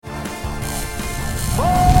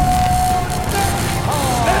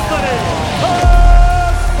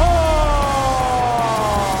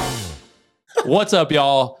What's up,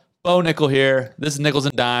 y'all? Bo Nickel here. This is Nickels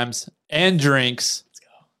and Dimes and Drinks. Let's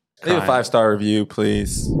go. Leave a 5-star review,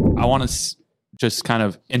 please. I want to just kind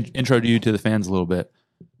of intro you to the fans a little bit.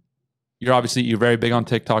 You're very big on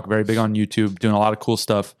TikTok, very big on YouTube, doing a lot of cool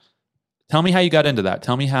stuff. Tell me how you got into that.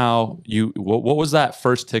 Tell me how what was that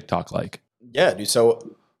first TikTok like? Yeah, dude.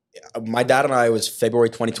 So my dad and I, was February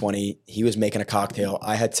 2020. He was making a cocktail.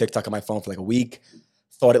 I had TikTok on my phone for like a week.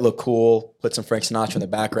 Thought it looked cool. Put some Frank Sinatra in the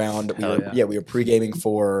background. We were pre-gaming.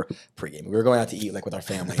 We were going out to eat like with our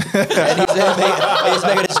family. And he's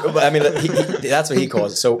making that's what he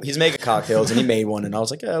calls it. So he's making cocktails and he made one. And I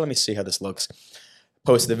was like, let me see how this looks.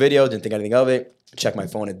 Posted the video. Didn't think anything of it. Checked my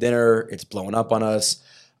phone at dinner. It's blowing up on us.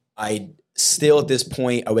 I still, at this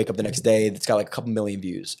point, I wake up the next day. It's got like a couple million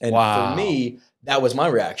views. And for me, that was my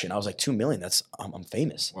reaction. I was like, 2 million. I'm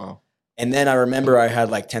famous. Wow. And then I remember I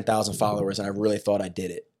had like 10,000 followers and I really thought I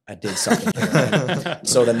did it. I did something.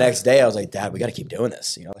 So the next day I was like, Dad, we got to keep doing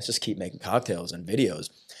this. Let's just keep making cocktails and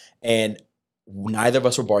videos. And neither of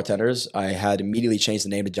us were bartenders. I had immediately changed the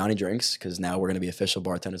name to Johnny Drinks because now we're going to be official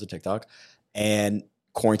bartenders of TikTok. And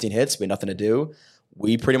quarantine hits, we had nothing to do.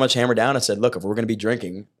 We pretty much hammered down and said, look, if we're going to be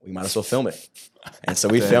drinking, we might as well film it. And so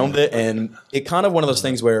we filmed it. And it kind of one of those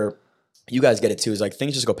things where you guys get it too, is like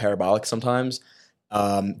things just go parabolic sometimes.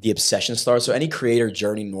 The obsession starts. So any creator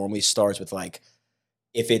journey normally starts with like,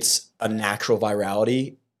 if it's a natural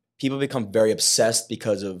virality, people become very obsessed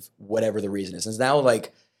because of whatever the reason is. And now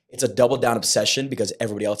like it's a double down obsession because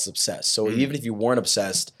everybody else is obsessed. So even if you weren't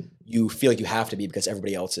obsessed, you feel like you have to be because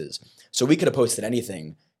everybody else is. So we could have posted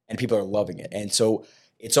anything and people are loving it. And so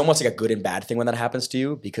it's almost like a good and bad thing when that happens to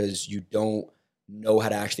you because you don't know how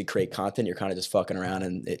to actually create content. You're kind of just fucking around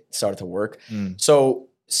and it started to work. So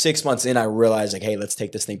 6 months in, I realized like, hey, let's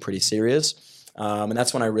take this thing pretty serious. And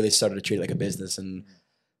that's when I really started to treat it like a business. And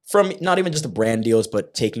from not even just the brand deals,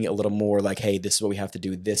 but taking it a little more like, hey, this is what we have to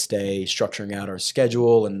do this day, structuring out our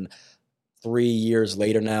schedule. And 3 years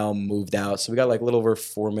later now, moved out. So we got like a little over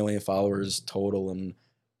 4 million followers total and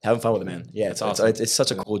having fun with it, man. Yeah, it's awesome. It's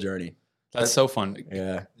such a cool journey. That's so fun.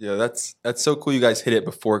 Yeah. Yeah, that's so cool you guys hit it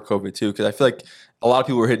before COVID too, because I feel like a lot of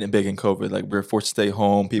people were hitting it big in COVID. Like we were forced to stay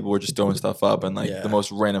home. People were just throwing stuff up and like the most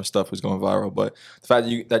random stuff was going viral. But the fact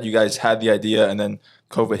that you guys had the idea and then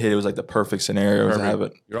COVID hit, it was like the perfect scenario to have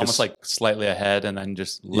it. You're almost like slightly ahead and then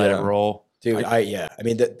just let it roll. Dude, I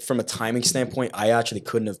mean, from a timing standpoint, I actually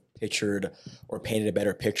couldn't have pictured or painted a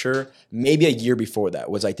better picture. Maybe a year before that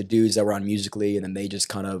was like the dudes that were on Musical.ly and then they just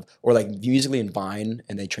kind of, or like Musical.ly and Vine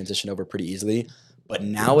and they transitioned over pretty easily. But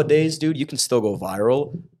nowadays, dude, you can still go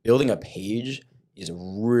viral. Building a page is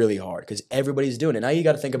really hard because everybody's doing it. Now you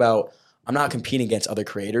got to think about, I'm not competing against other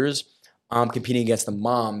creators. I'm competing against the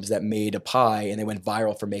moms that made a pie and they went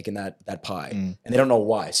viral for making that pie. And they don't know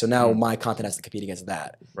why. So now my content has to compete against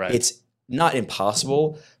that. Right. It's not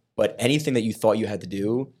impossible, but anything that you thought you had to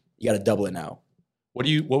do, you got to double it now.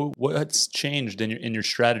 What's changed in your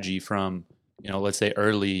strategy from, let's say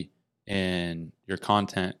early in your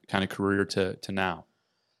content kind of career to now?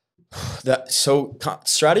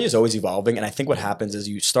 Strategy is always evolving. And I think what happens is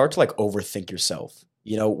you start to like overthink yourself.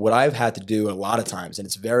 What I've had to do a lot of times, and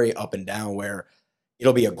it's very up and down where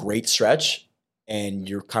it'll be a great stretch and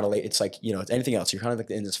you're kind of late. It's like, it's anything else. You're kind of like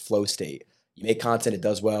in this flow state. You make content, it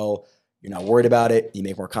does well. You're not worried about it. You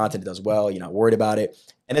make more content, it does well. You're not worried about it.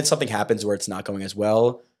 And then something happens where it's not going as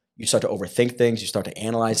well. You start to overthink things. You start to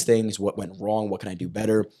analyze things. What went wrong? What can I do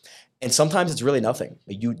better? And sometimes it's really nothing.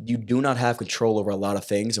 You do not have control over a lot of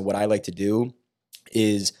things. And what I like to do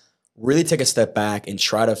is really take a step back and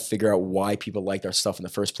try to figure out why people liked our stuff in the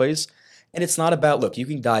first place. And it's not about, look, you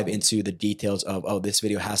can dive into the details of, this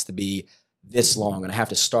video has to be this long and I have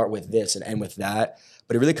to start with this and end with that.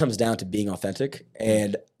 But it really comes down to being authentic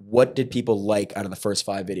and what did people like out of the first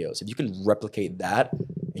 5 videos. If you can replicate that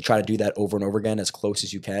and try to do that over and over again as close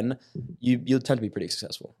as you can, you'll tend to be pretty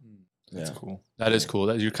successful. That's cool. That is cool.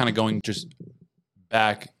 That you're kind of going just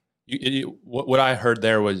back. What I heard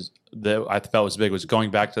there was that I felt was big was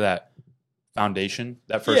going back to that foundation,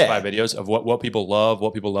 that first 5 videos of what people love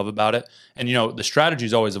about it. And, the strategy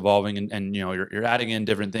is always evolving and you're adding in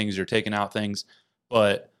different things, you're taking out things,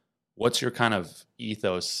 but what's your kind of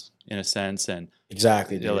ethos in a sense? And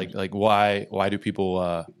exactly, dude. Like why do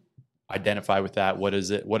people identify with that? What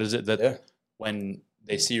is it that when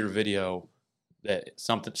they see your video that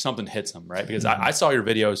something hits them, right? Because I saw your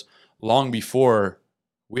videos long before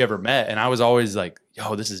we ever met, and I was always like,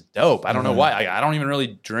 yo, this is dope. I don't know why. I don't even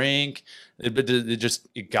really drink, but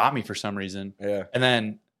it got me for some reason. Yeah. And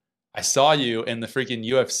then I saw you in the freaking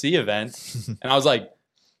UFC event, and I was like,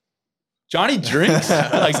 Johnny drinks?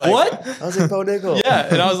 Like, what? I was like, Bo Nickel. Yeah.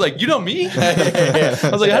 And I was like, you know me? I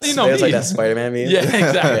was like, how do you know me? It was like that Spider-Man meme. Yeah,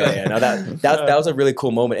 exactly. No, that was a really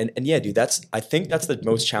cool moment. And yeah, dude, I think that's the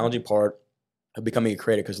most challenging part of becoming a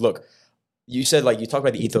creator. Because look, you said like, you talk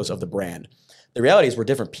about the ethos of the brand. The reality is we're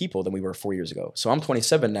different people than we were 4 years ago. So I'm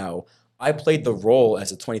 27 now. I played the role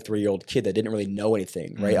as a 23-year-old kid that didn't really know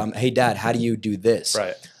anything, right? Hey, Dad, how do you do this?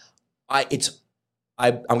 Right.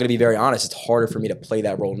 I'm going to be very honest. It's harder for me to play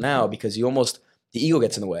that role now because the ego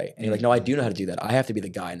gets in the way. And you're like, no, I do know how to do that. I have to be the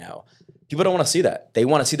guy now. People don't want to see that. They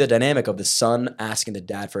want to see the dynamic of the son asking the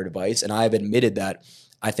dad for advice. And I've admitted that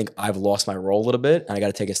I think I've lost my role a little bit. And I got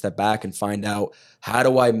to take a step back and find out, how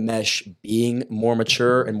do I mesh being more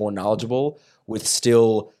mature and more knowledgeable with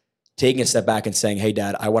still taking a step back and saying, hey,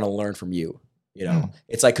 Dad, I want to learn from you. You know,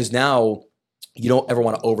 it's like, because now you don't ever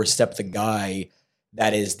want to overstep the guy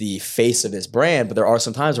that is the face of this brand. But there are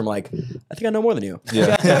some times where I'm like, I think I know more than you.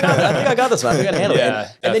 Yeah. I think I got this one. I think I can handle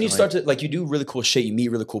it. And then you start to, like, you do really cool shit. You meet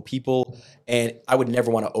really cool people. And I would never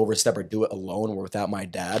want to overstep or do it alone or without my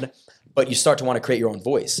dad. But you start to want to create your own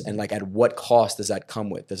voice. And like, at what cost does that come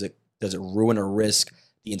with? Does it ruin or risk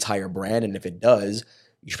the entire brand? And if it does,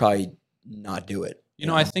 you should probably not do it. You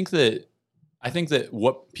know, I think that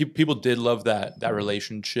what people did love that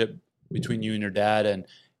relationship between you and your dad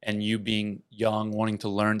and you being young, wanting to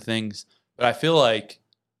learn things. But I feel like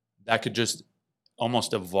that could just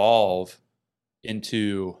almost evolve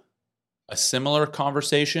into a similar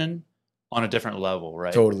conversation on a different level,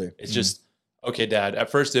 right? Totally. It's just, okay, Dad, at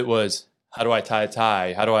first it was, how do I tie a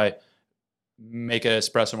tie? How do I make an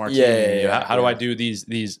espresso martini? How do I do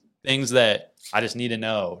these things that I just need to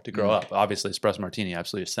know to grow up? Obviously, espresso martini,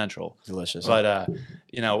 absolutely essential. Delicious. But,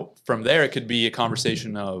 you know, from there, it could be a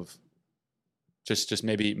conversation of just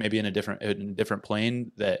maybe in a different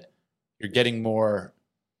plane, that you're getting more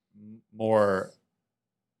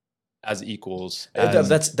as equals.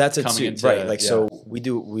 That's it too, right? Like, so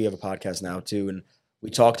we have a podcast now too, and we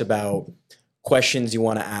talked about questions you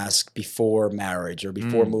want to ask before marriage or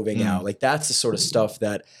before moving out. Like, that's the sort of stuff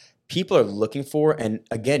that people are looking for. And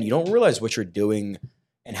again, you don't realize what you're doing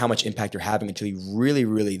and how much impact you're having until you really,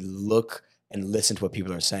 really look and listen to what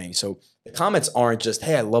people are saying. So the comments aren't just,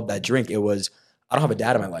 hey, I love that drink. It was, I don't have a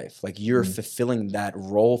dad in my life. Like, you're fulfilling that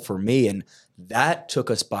role for me. And that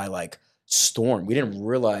took us by like storm. We didn't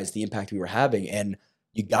realize the impact we were having. And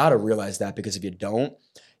you got to realize that, because if you don't,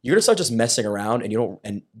 you're gonna start just messing around and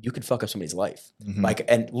you could fuck up somebody's life. Like,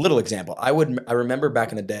 and little example, I remember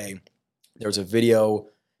back in the day, there was a video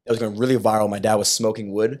that was going really viral. My dad was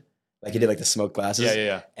smoking wood. Like, he did like the smoke glasses.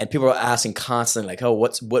 Yeah. And people were asking constantly like, oh,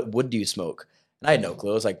 what wood do you smoke? And I had no clue.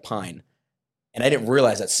 It was like pine. And I didn't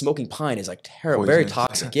realize that smoking pine is like terrible, very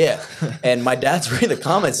toxic. Yeah. And my dad's reading the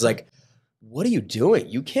comments, is like, what are you doing?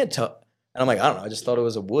 You can't tell. And I'm like, I don't know. I just thought it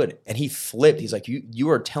was a wood. And he flipped. He's like, you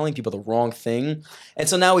are telling people the wrong thing. And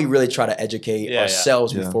so now we really try to educate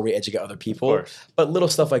ourselves before we educate other people. But little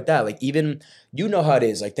stuff like that, like, even, you know how it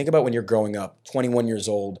is. Like, think about when you're growing up, 21 years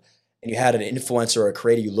old, and you had an influencer or a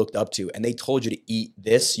creator you looked up to, and they told you to eat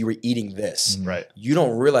this, you were eating this. Right. You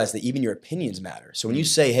don't realize that even your opinions matter. So when you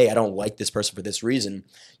say, hey, I don't like this person for this reason,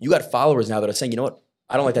 you got followers now that are saying, you know what?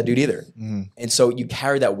 I don't like that dude either. And so you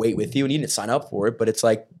carry that weight with you, and you didn't sign up for it, but it's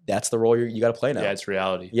like, that's the role you got to play now. Yeah, it's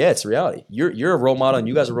reality. Yeah, it's reality. You're a role model, and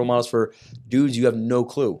you guys are role models for dudes you have no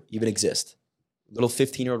clue even exist. Little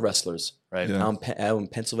 15-year-old wrestlers. Right. Yeah. Out in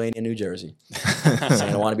Pennsylvania and New Jersey.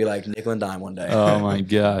 Saying I want to be like Nickel and Dime one day. Oh my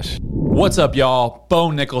gosh. What's up, y'all?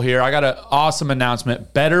 Bo Nickel here. I got an awesome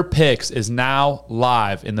announcement. Better Picks is now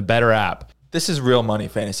live in the Better app. This is real money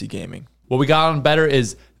fantasy gaming. What we got on Better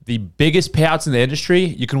is the biggest payouts in the industry.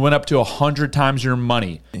 You can win up to 100 times your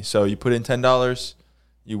money. So you put in $10,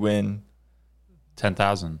 you win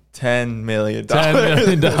 $10,000. $10 million.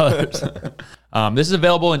 $10 million. This is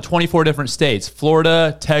available in 24 different states: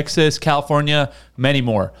 Florida, Texas, California, many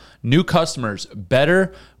more. New customers,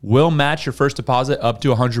 Better will match your first deposit up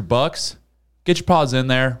to $100. Get your paws in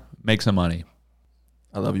there, make some money.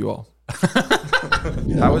 I love you all.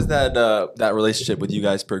 How has that relationship with you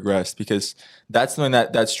guys progressed? Because that's something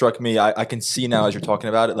that struck me. I can see now as you're talking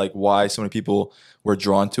about it, like, why so many people were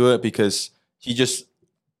drawn to it, because he just,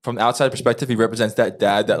 from the outside perspective, he represents that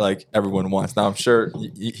dad that like everyone wants. Now I'm sure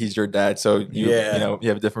he's your dad, so you have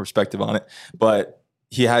a different perspective on it. But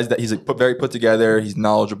he has that. He's like very put together. He's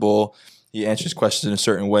knowledgeable. He answers questions in a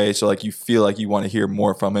certain way, so like you feel like you want to hear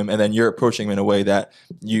more from him, and then you're approaching him in a way that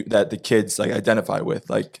the kids like identify with,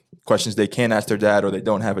 like questions they can't ask their dad or they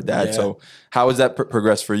don't have a dad. Yeah. So how has that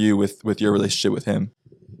progressed for you with your relationship with him?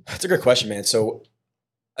 That's a great question, man. So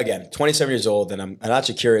again, 27 years old, and I'm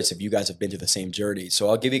actually curious if you guys have been through the same journey. So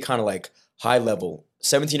I'll give you kind of like high level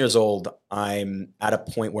 17 years old, I'm at a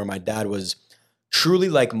point where my dad was truly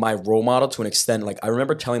like my role model to an extent. Like I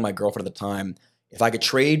remember telling my girlfriend at the time, if I could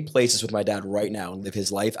trade places with my dad right now and live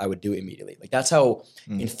his life, I would do it immediately. Like that's how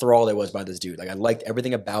enthralled I was by this dude. Like I liked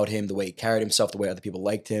everything about him, the way he carried himself, the way other people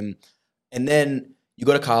liked him. And then you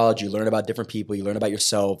go to college, you learn about different people, you learn about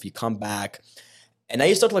yourself, you come back, and now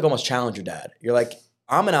you start to like almost challenge your dad. You're like,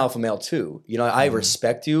 I'm an alpha male too. You know, I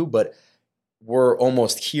respect you, but we're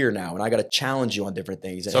almost here now, and I got to challenge you on different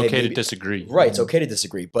things. It's okay to disagree. Right, it's okay to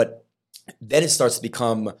disagree. But then it starts to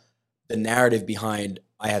become the narrative behind,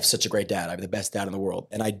 I have such a great dad. I have the best dad in the world.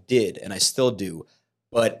 And I did, and I still do.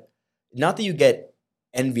 But not that you get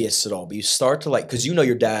envious at all, but you start to like, because you know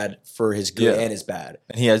your dad for his good and his bad.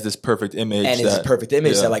 And he has this perfect image. And his perfect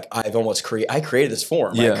image that like I've almost I created this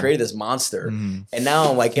form. I created this monster. And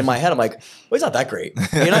now I'm like, in my head, I'm like, well, he's not that great.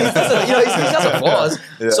 You know, he's got some flaws.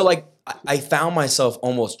 So like, I found myself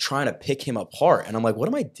almost trying to pick him apart. And I'm like, what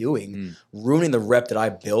am I doing? Ruining the rep that I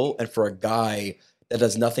built and for a guy that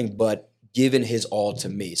does nothing but giving his all to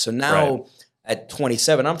me. So now at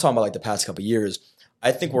 27, I'm talking about like the past couple of years,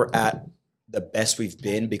 I think we're at the best we've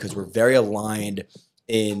been because we're very aligned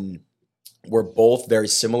we're both very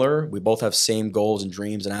similar. We both have same goals and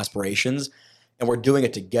dreams and aspirations, and we're doing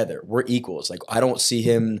it together. We're equals. Like I don't see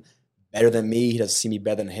him better than me. He doesn't see me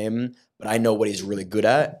better than him, but I know what he's really good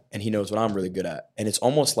at and he knows what I'm really good at. And it's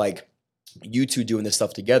almost like you two doing this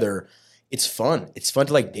stuff together. It's fun. It's fun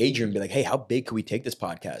to like daydream and be like, hey, how big could we take this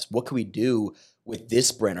podcast? What can we do with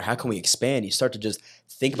this brand? Or how can we expand? You start to just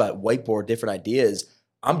think about whiteboard different ideas.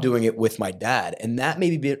 I'm doing it with my dad. And that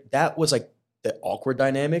that was like the awkward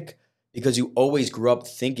dynamic because you always grew up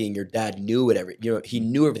thinking your dad knew it. He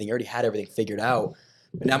knew everything. He already had everything figured out.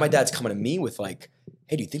 But now my dad's coming to me with like,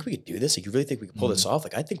 hey, do you think we could do this? Like, you really think we could pull this off?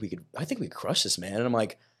 Like, I think we could crush this, man. And I'm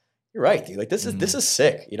like, you're right, dude. Like, this is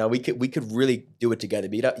sick. You know, we could really do it together.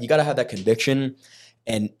 But you got to have that conviction.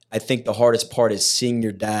 And I think the hardest part is seeing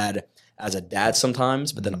your dad as a dad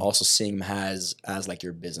sometimes, but then also seeing him as like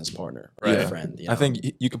your business partner or your friend. You know? I think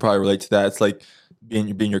you could probably relate to that. It's like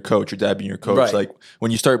being your coach, your dad being your coach. Right. Like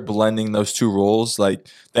when you start blending those two roles, like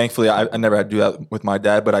thankfully I never had to do that with my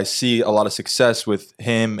dad, but I see a lot of success with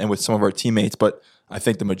him and with some of our teammates. But I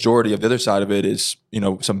think the majority of the other side of it is,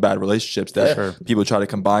 some bad relationships that people try to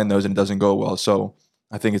combine those and it doesn't go well. So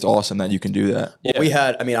I think it's awesome that you can do that. Well, we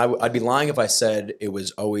had, I'd be lying if I said it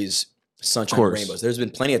was always sunshine and rainbows. There's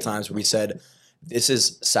been plenty of times where we said, this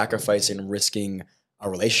is sacrificing and risking a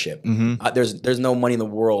relationship. There's no money in the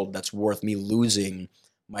world that's worth me losing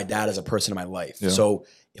my dad as a person in my life. Yeah. So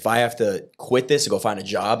if I have to quit this to go find a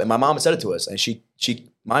job, and my mom said it to us, and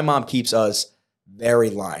my mom keeps us very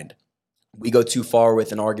lined. We go too far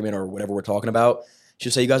with an argument or whatever we're talking about,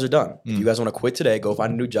 she'll say, you guys are done. If you guys want to quit today, go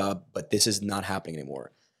find a new job, but this is not happening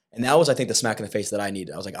anymore. And that was, I think, the smack in the face that I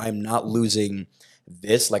needed. I was like, I'm not losing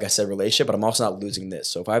this, like I said, relationship, but I'm also not losing this.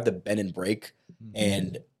 So if I have to bend and break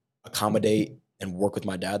and accommodate and work with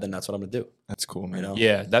my dad, then that's what I'm going to do. That's cool, man.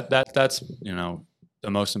 Yeah, that's the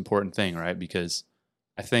most important thing, right? Because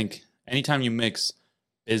I think anytime you mix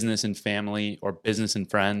business and family or business and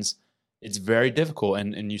friends, it's very difficult.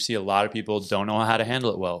 And you see a lot of people don't know how to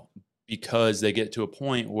handle it well because they get to a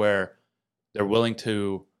point where they're willing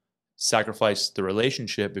to sacrifice the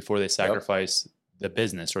relationship before they sacrifice the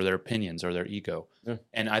business or their opinions or their ego. Yeah.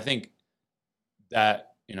 And I think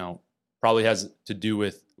that, probably has to do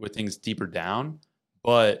with things deeper down.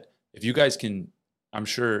 But if you guys can, I'm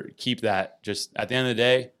sure, keep that just at the end of the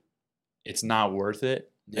day, it's not worth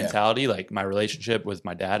it mentality. Like my relationship with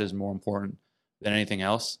my dad is more important than anything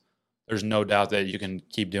else. There's no doubt that you can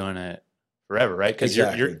keep doing it forever, right? Because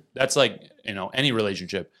you're that's like, any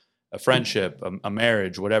relationship, a friendship, a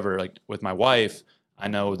marriage, whatever. Like with my wife, I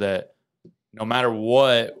know that no matter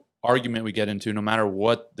what argument we get into, no matter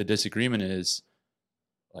what the disagreement is,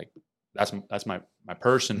 like that's my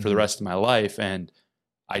person for the rest of my life. And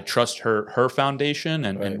I trust her foundation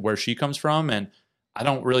and where she comes from. And I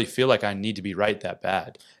don't really feel like I need to be right that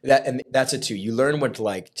bad. And that's it too. You learn when to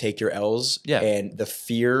like take your L's and the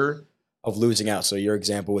fear of losing out. So your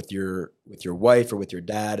example with your wife or with your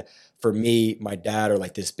dad, for me, my dad or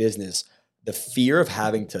like this business, the fear of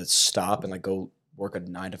having to stop and like go work a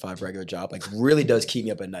 9-to-5 regular job, like really does keep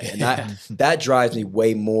me up at night. And that drives me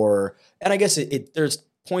way more. And I guess there's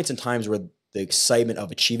points and times where the excitement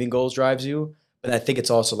of achieving goals drives you. But I think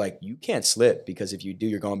it's also like, you can't slip because if you do,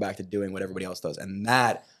 you're going back to doing what everybody else does. And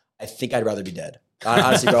that, I think I'd rather be dead.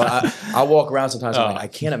 Honestly, bro, I walk around sometimes and I'm like, I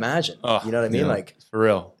can't imagine. You know what I mean? Like for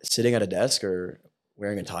real, sitting at a desk or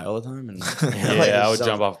wearing a tie all the time. And I would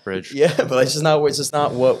jump off a bridge. Yeah, but it's just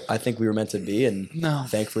not what I think we were meant to be. And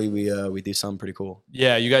thankfully we do something pretty cool.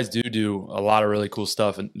 Yeah, you guys do a lot of really cool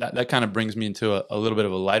stuff, and that kind of brings me into a little bit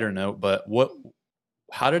of a lighter note. But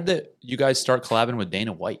how did you guys start collabing with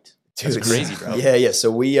Dana White? Dude, that's crazy, bro. Yeah. So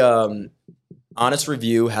we Honest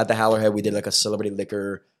Review had the Howler Head. We did like a celebrity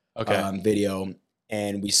liquor video.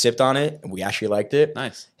 And we sipped on it, and we actually liked it.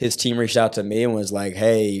 Nice. His team reached out to me and was like,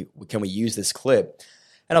 hey, can we use this clip?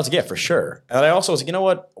 And I was like, yeah, for sure. And I also was like, you know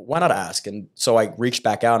what? Why not ask? And so I reached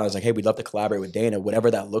back out, and I was like, hey, we'd love to collaborate with Dana, whatever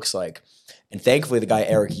that looks like. And thankfully, the guy,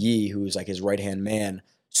 Eric Yee, who's like his right-hand man,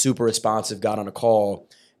 super responsive, got on a call,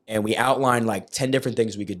 and we outlined like 10 different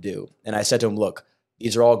things we could do. And I said to him, look,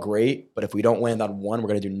 these are all great, but if we don't land on one, we're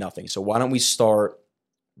going to do nothing. So why don't we start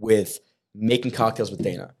with making cocktails with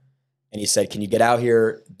Dana? And he said, can you get out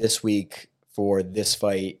here this week for this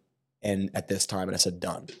fight and at this time? And I said,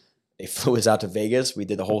 done. They flew us out to Vegas. We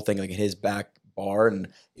did the whole thing like in his back bar. And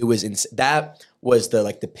it was that was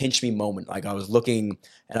the pinch me moment. Like I was looking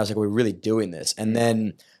and I was like, we're really doing this. And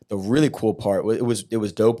then the really cool part, it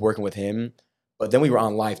was dope working with him. But then we were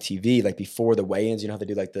on live TV, like before the weigh-ins, you know how they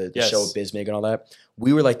do like the show with Bismig and all that?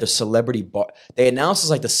 We were like the celebrity bar. They announced us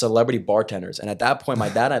like the celebrity bartenders. And at that point, my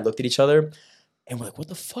dad and I looked at each other. And we're like, what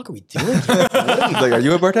the fuck are we doing here? Are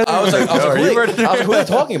you a bartender? I was like, who are you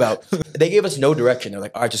talking about? They gave us no direction. They're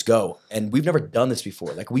like, all right, just go. And we've never done this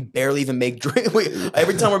before. Like, we barely even make drinks.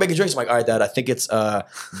 Every time we're making drinks, I'm like, all right, Dad, I think it's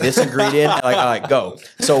this ingredient. And like, all right, go.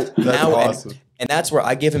 So now, awesome. And that's where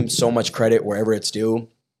I give him so much credit wherever it's due.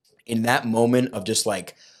 In that moment of just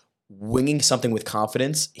like winging something with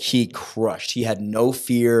confidence, he crushed. He had no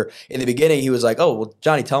fear. In the beginning, he was like, oh, well,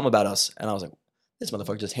 Johnny, tell him about us. And I was like, this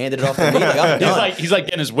motherfucker just handed it off to me. Like, I'm done. He's like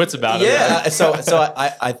getting his wits about it. Yeah. Right? So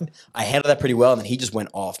I handled that pretty well, and then he just went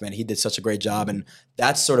off, man. He did such a great job, and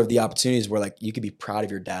that's sort of the opportunities where like you could be proud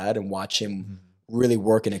of your dad and watch him really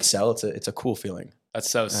work and excel. It's a cool feeling. That's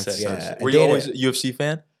so sick. Yeah. Were you always a UFC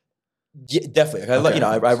fan? Yeah, definitely.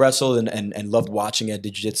 I wrestled and loved watching it.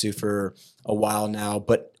 Did jiu-jitsu for a while now,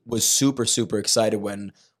 but was super, super excited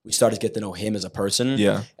when we started to get to know him as a person.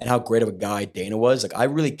 Yeah. And how great of a guy Dana was. Like I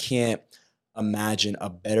really can't imagine a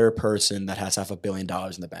better person that has $500 million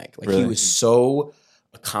in the bank. Like really? He was so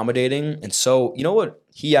accommodating. And so, you know what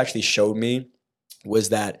he actually showed me was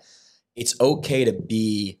that it's okay to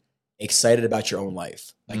be excited about your own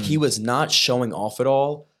life. Like he was not showing off at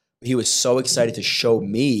all. But he was so excited to show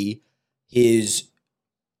me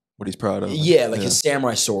what he's proud of. Yeah, like his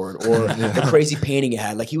samurai sword or the crazy painting he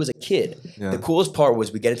had. Like he was a kid. Yeah. The coolest part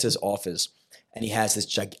was we get into his office and he has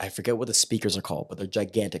this, I forget what the speakers are called, but they're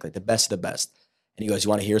gigantic, like the best of the best. And he goes, you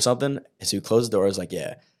want to hear something? And so he closes the door. I was like,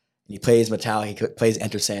 yeah. And he plays Metallica, he plays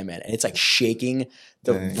Enter Sandman. And it's like shaking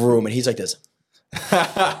the room. And he's like this.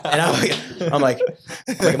 And I'm like,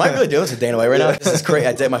 am I really doing this with Dana White right now? This is crazy.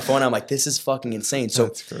 I take my phone. I'm like, this is fucking insane.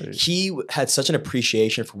 So he had such an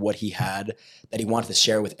appreciation for what he had that he wanted to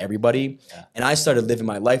share with everybody. Yeah. And I started living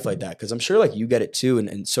my life like that because I'm sure like you get it too,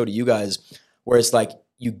 and so do you guys. Where it's like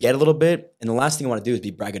you get a little bit, and the last thing you want to do is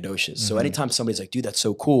be braggadocious. So anytime somebody's like, "Dude, that's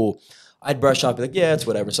so cool," I'd brush off, be like, "Yeah, it's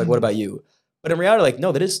whatever." It's like, "What about you?" But in reality, like,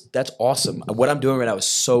 no, that's awesome. What I'm doing right now is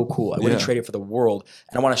so cool. I wouldn't trade it for the world,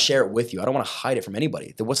 and I want to share it with you. I don't want to hide it from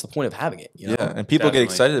anybody. Then what's the point of having it? You know? Yeah, and people get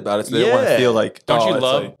excited about it, so they don't want to feel like. Don't you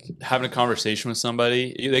love having a conversation with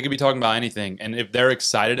somebody? They could be talking about anything, and if they're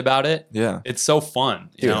excited about it, it's so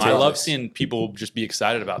fun. You know, I love seeing people just be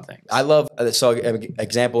excited about things. I love so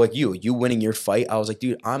example like you winning your fight. I was like,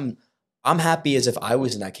 dude, I'm happy as if I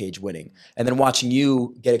was in that cage winning. And then watching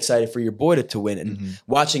you get excited for your boy to win. And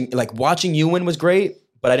watching you win was great,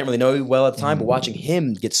 but I didn't really know you well at the time. But watching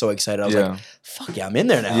him get so excited, I was like, fuck yeah, I'm in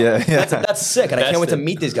there now. Yeah. That's sick. And I can't wait to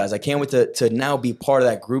meet these guys. I can't wait to now be part of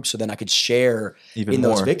that group so then I could share even in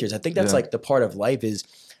those victories. I think that's like the part of life is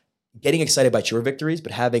getting excited about your victories,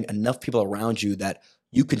 but having enough people around you that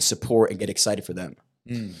you can support and get excited for them.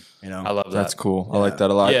 You know, I love that. That's cool. I like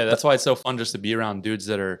that a lot. Yeah, that's why it's so fun just to be around dudes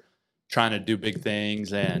that are trying to do big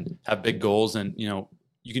things and have big goals, and you know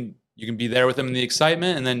you can be there with them in the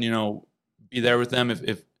excitement, and then you know be there with them if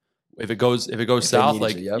it goes south.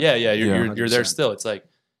 Like you're there still. It's like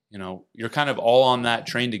you know you're kind of all on that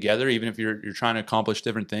train together, even if you're trying to accomplish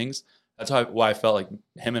different things. That's why I felt like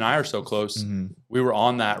him and I are so close. We were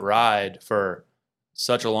on that ride for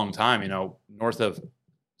such a long time. You know, north of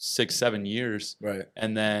 6-7 years, right?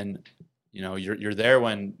 And then you know you're there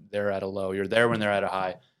when they're at a low. You're there when they're at a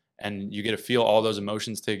high. And you get to feel all those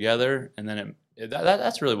emotions together, and then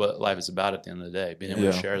that's really what life is about at the end of the day, being able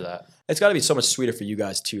to share that. It's got to be so much sweeter for you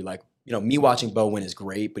guys too. Like, you know, me watching Bo win is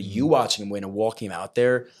great, but you watching him win and walking him out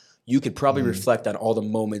there, you could probably reflect on all the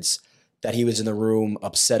moments that he was in the room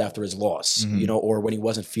upset after his loss, you know, or when he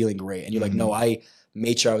wasn't feeling great. And you're like, no, I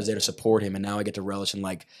made sure I was there to support him, and now I get to relish in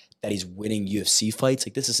like that he's winning UFC fights.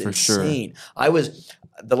 Like, this is insane. Sure. I was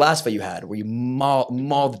the last fight you had where you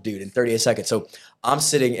mauled the dude in 38 seconds. So I'm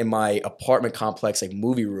sitting in my apartment complex, like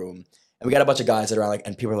movie room, and we got a bunch of guys that are like,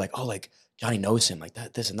 and people are like, oh, like Johnny knows him, like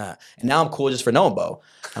that, this and that. And now I'm cool just for knowing Bo.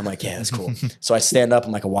 I'm like, yeah, that's cool. So I stand up,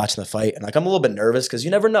 I'm like, I'm watching the fight, and like I'm a little bit nervous because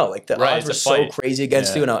you never know. Like the odds were so crazy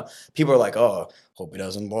against you, and people are like, oh, hope he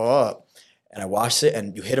doesn't blow up. And I watched it,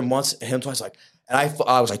 and you hit him once, hit him twice, like. And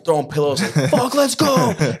I was like throwing pillows, like, fuck, let's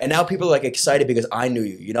go. And now people are like excited because I knew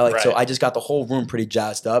you, you know? Like, so I just got the whole room pretty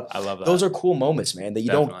jazzed up. I love that. Those are cool moments, man, that you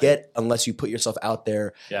don't get unless you put yourself out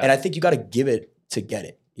there. Yeah. And I think you got to give it to get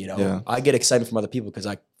it, you know? Yeah. I get excitement from other people because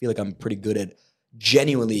I feel like I'm pretty good at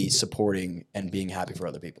genuinely supporting and being happy for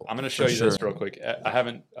other people. I'm going to show you this real quick.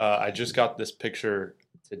 I just got this picture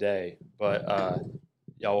today, but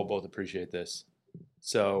y'all will both appreciate this.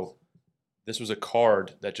 So this was a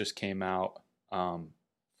card that just came out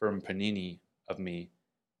from Panini of me,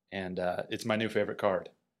 and it's my new favorite card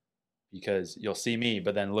because you'll see me,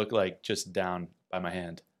 but then look like just down by my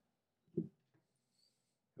hand.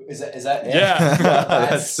 Is that it? Yeah.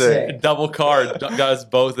 That's sick. Double card. Got us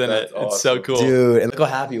both in it. Awesome. It's so cool. Dude, and look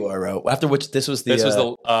how happy you are, bro. After which this was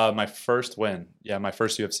my first win. Yeah, my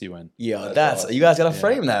first UFC win. Yeah, that's awesome. You guys got to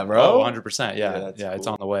frame that, bro. Oh, 100%. Yeah, cool. It's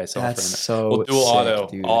on the way. So that's so we'll do auto.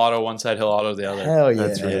 Dude. Auto one side, he'll auto the other. Hell yeah.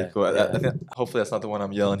 That's really cool. Yeah. Hopefully that's not the one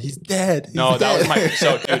I'm yelling. He's dead. That was my dude,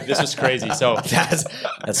 this was crazy. So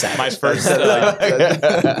that's sad. My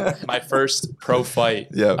first pro fight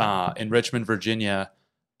in Richmond, Virginia.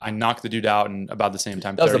 I knocked the dude out in about the same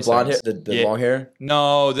time. That was the blonde hair, the long hair?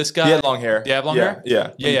 No, this guy. He had long hair. Yeah, long hair?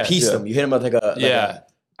 Yeah. You pieced him. You hit him with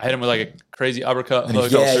I hit him with like a crazy uppercut.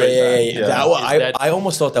 Hook. I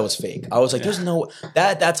almost thought that was fake. I was like, there's no,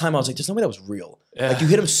 that time I was like, there's no way that was real. Yeah. Like you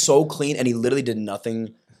hit him so clean and he literally did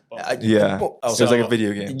nothing. So it was like a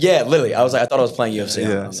video game. Yeah, literally. I thought I was playing UFC.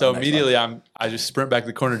 Yeah. So immediately I just sprint back to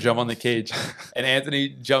the corner, jump on the cage, and Anthony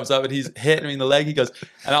jumps up and he's hitting me in the leg. He goes,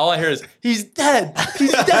 and all I hear is, he's dead.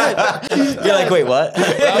 He's dead. You're like, wait, what?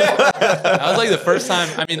 That was like the first time.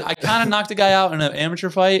 I mean, I kind of knocked a guy out in an amateur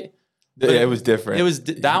fight. Yeah, it was different.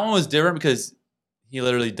 That one was different because he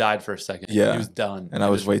literally died for a second. Yeah. He was done. And I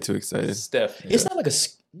was way too excited. Stiff. It's not like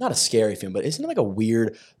not a scary feeling, but isn't it like a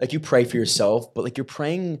weird, like you pray for yourself, but like you're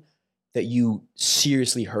praying that you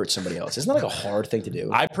seriously hurt somebody else. Isn't that like a hard thing to do?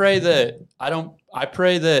 I pray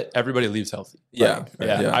that everybody leaves healthy. Yeah.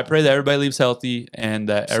 I pray that everybody leaves healthy and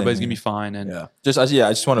that everybody's going to be fine. And I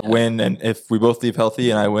just want to win. And if we both leave healthy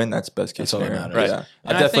and I win, that's best case scenario. Right. Yeah.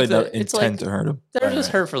 I definitely don't intend to hurt them. They're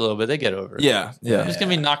just hurt for a little bit. They get over it. Yeah. They're just going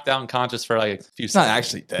to be knocked out unconscious for like a few seconds. It's not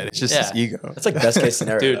actually dead. It's just his ego. That's like best case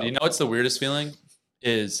scenario. Dude, you know what's the weirdest feeling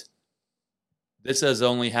is this has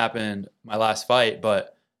only happened my last fight,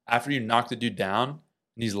 but after you knock the dude down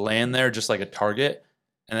and he's laying there just like a target,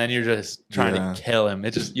 and then you're just trying to kill him.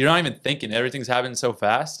 It just, you're not even thinking. Everything's happening so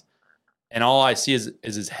fast. And all I see is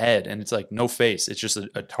his head, and it's like no face. It's just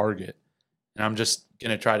a target. And I'm just going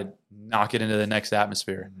to try to knock it into the next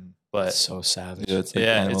atmosphere. But it's so savage. Yeah, it's like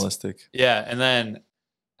animalistic. And then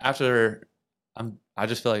after I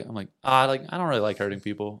just feel like I don't really like hurting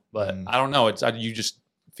people, but I don't know. You just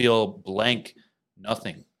feel blank,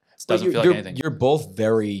 nothing. Doesn't feel like anything. You're both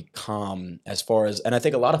very calm as far as, and I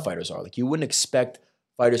think a lot of fighters are. Like you wouldn't expect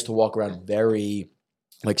fighters to walk around very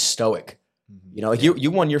like stoic. You know, like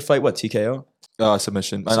you won your fight, what, TKO?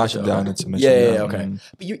 Submission. I knocked him down in submission. Yeah, okay.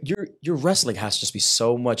 But your wrestling has to just be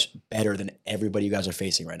so much better than everybody you guys are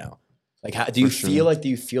facing right now. Like, do you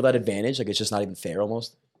feel that advantage? Like it's just not even fair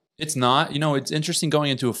almost? It's not. You know, it's interesting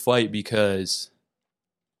going into a fight because,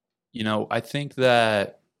 you know, I think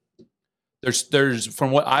that there's from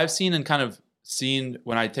what I've seen and kind of seen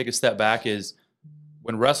when I take a step back is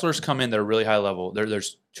when wrestlers come in, they're really high level.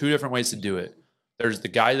 There's two different ways to do it. There's the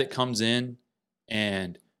guy that comes in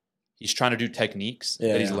and he's trying to do techniques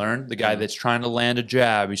that he's learned. The guy that's trying to land a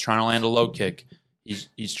jab, he's trying to land a low kick.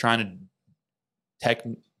 He's trying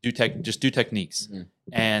to do techniques.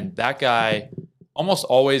 And that guy almost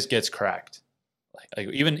always gets cracked. Like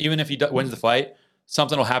even if he wins the fight,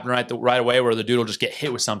 something will happen right away where the dude will just get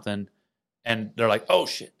hit with something. And they're like, oh,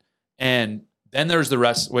 shit. And then there's the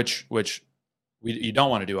rest, which you don't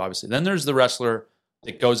want to do, obviously. Then there's the wrestler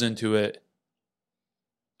that goes into it.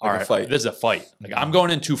 All right, this is a fight. Like I'm going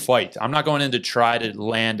in to fight. I'm not going in to try to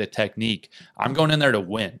land a technique. I'm going in there to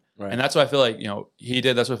win. Right. And that's what I feel like, you know, he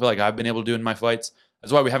did. That's what I feel like I've been able to do in my fights.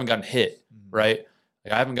 That's why we haven't gotten hit, right?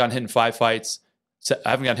 Like I haven't gotten hit in 5 fights. I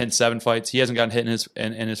haven't gotten hit in 7 fights. He hasn't gotten hit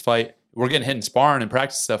in his fight. We're getting hit in sparring and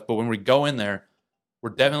practice stuff. But when we go in there, we're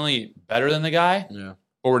definitely better than the guy, Yeah.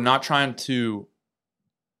 but we're not trying to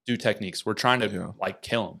do techniques. We're trying to like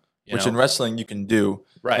kill him. Which in wrestling you can do.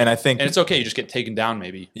 Right. And I think it's okay. You just get taken down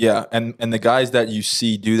maybe. Yeah. And the guys that you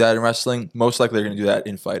see do that in wrestling, most likely they're going to do that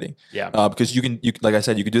in fighting. Yeah. Because you like I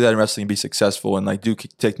said, you could do that in wrestling and be successful and like do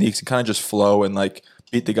techniques and kind of just flow and like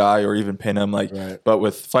beat the guy or even pin him. Like, but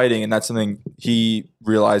with fighting, and that's something he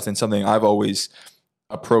realized and something I've always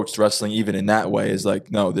approached wrestling even in that way is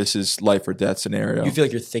like, no, this is life or death scenario. You feel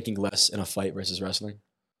like you're thinking less in a fight versus wrestling?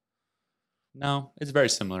 No, it's very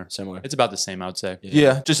similar. Similar. It's about the same, I would say.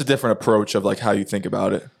 Yeah, just a different approach of like how you think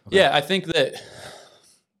about it. Okay. Yeah, I think that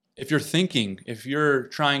if you're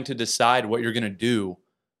trying to decide what you're going to do,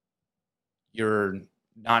 you're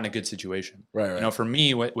not in a good situation. Right. You know, for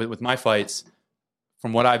me, with my fights,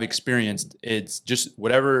 from what I've experienced, it's just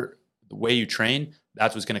whatever the way you train,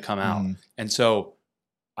 that's what's going to come out. And so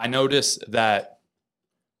I notice that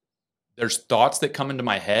there's thoughts that come into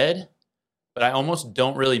my head, but I almost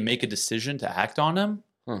don't really make a decision to act on them.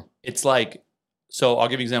 It's like, so I'll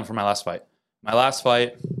give you an example for my last fight. My last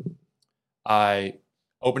fight, I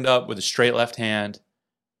opened up with a straight left hand,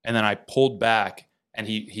 and then I pulled back, and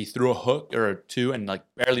he threw a hook or two and like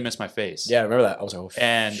barely missed my face. Yeah, I remember that. I was like, oh,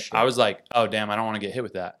 and shit. I was like, oh damn, I don't want to get hit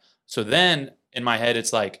with that. So then in my head,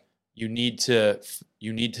 it's like you need to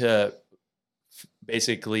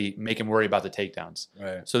basically make him worry about the takedowns.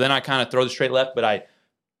 Right. So then I kind of throw the straight left, but I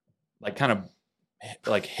like kind of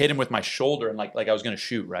like hit him with my shoulder and like I was gonna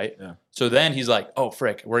shoot, right? Yeah. So then he's like, oh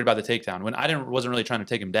frick, worried about the takedown. When I wasn't really trying to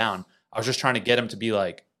take him down. I was just trying to get him to be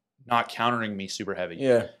like not countering me super heavy.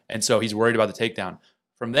 Yeah. And so he's worried about the takedown.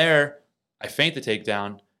 From there, I feint the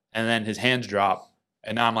takedown, and then his hands drop,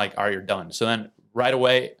 and now I'm like, all right, you're done. So then right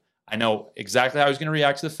away, I know exactly how I was going to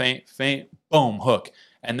react to the feint, boom, hook.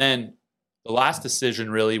 And then the last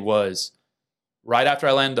decision really was right after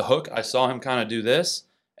I landed the hook, I saw him kind of do this.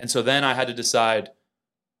 And so then I had to decide,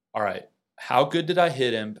 all right, how good did I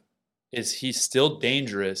hit him? Is he still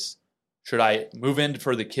dangerous? Should I move in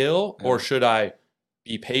for the kill, or should I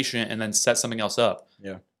be patient and then set something else up?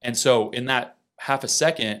 Yeah. And so in that half a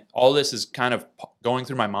second, all this is kind of going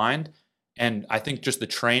through my mind. And I think just the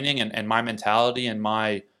training and my mentality and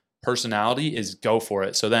my personality is go for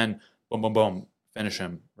it. So then boom, boom, boom, finish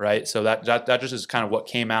him. Right. So that just is kind of what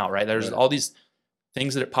came out. Right. There's all these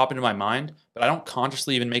things that pop into my mind, but I don't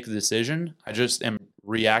consciously even make the decision. I just am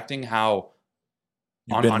reacting how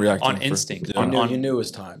on instinct. You knew it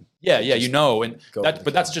was time. Yeah, you know, and but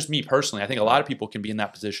that's just me personally. I think a lot of people can be in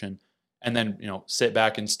that position and then, sit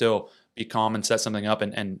back and still be calm and set something up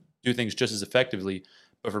and do things just as effectively.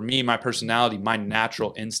 But for me, my personality, my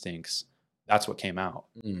natural instincts, that's what came out.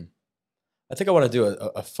 I think I want to do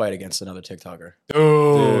a fight against another TikToker.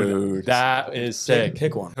 Dude, that is sick.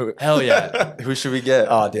 Pick one. Hell yeah. Who should we get?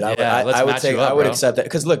 Oh, dude, I would accept that.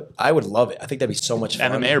 Because look, I would love it. I think that'd be so much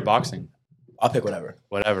fun. MMA or boxing? I'll pick whatever.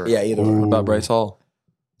 Yeah, either. What about Bryce Hall?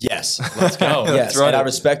 Yes. Let's go. Yes. And I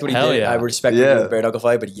respect what he did. Yeah. I respect what he did with the bare knuckle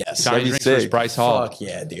fight, but yes. Johnny Drinks versus Bryce Hall. Fuck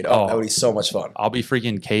yeah, dude. Oh, that would be so much fun. I'll be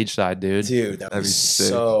freaking cage side, dude. Dude, that'd be sick.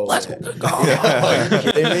 So let's go. Are you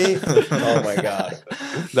kidding me? Oh my God.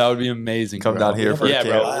 That would be amazing. Come down here for a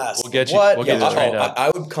bro. We'll get you. We'll get you straight up. I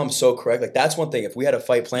would come so correct. Like that's one thing. If we had a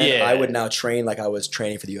fight plan, I would now train like I was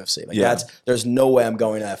training for the UFC. Like there's no way I'm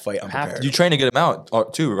going to that fight unprepared. You train to get him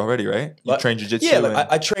out too already, right? You train jiu-jitsu. Yeah,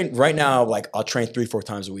 like I train right now. Like I'll train 3-4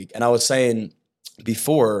 times a week. And I was saying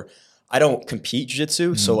before, I don't compete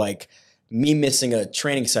jiu-jitsu, so like me missing a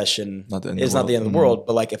training session is not the end of the world.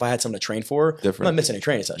 But like if I had something to train for, I'm not missing a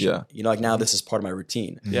training session. Yeah. Like now this is part of my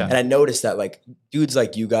routine. Yeah. And I noticed that like dudes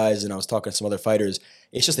like you guys, and I was talking to some other fighters,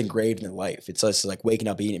 it's just engraved in their life. It's just like waking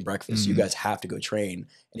up, eating breakfast. You guys have to go train.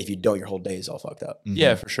 And if you don't, your whole day is all fucked up.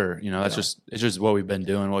 Yeah, for sure. It's just what we've been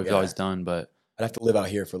doing, what we've always done. But I'd have to live out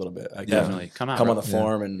here for a little bit. Definitely. Come on the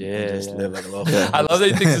farm and just live like a little farm. I love that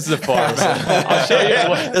he thinks this is a farm. I'll show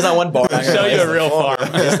you. There's not one bar. I'll show you a real farm.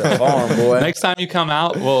 It's a farm, boy. Next time you come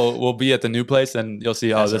out, we'll be at the new place and you'll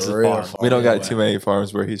see, this is a farm. We don't got too many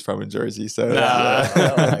farms where he's from in Jersey. So like,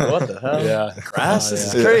 what the hell? Yeah. Grass?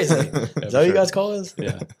 This is crazy. Is that what you guys call this?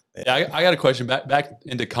 Yeah. Yeah, I got a question back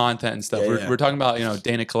into content and stuff. We're talking about,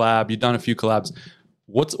 Dana collab. You've done a few collabs.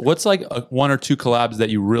 What's like one or two collabs that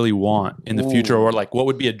you really want in the future, or like what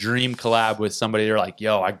would be a dream collab with somebody you're like,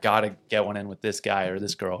 yo, I gotta get one in with this guy or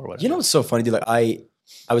this girl or whatever? You know what's so funny, dude? Like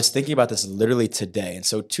I was thinking about this literally today, and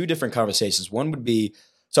so two different conversations. One would be,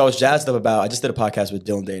 so I was jazzed up about, I just did a podcast with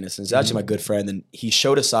Dylan Danis, and he's actually my good friend, and he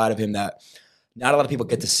showed a side of him that not a lot of people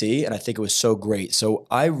get to see, and I think it was so great. So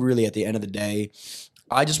I really, at the end of the day,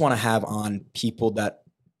 I just want to have on people that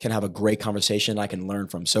can have a great conversation I can learn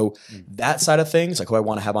from. So that side of things, like who I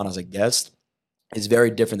want to have on as a guest, is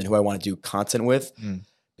very different than who I want to do content with.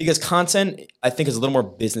 Because content, I think, is a little more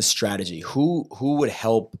business strategy. Who would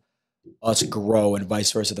help us grow and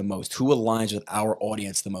vice versa the most? Who aligns with our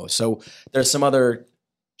audience the most? So there's some other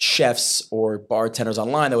chefs or bartenders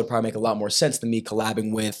online that would probably make a lot more sense than me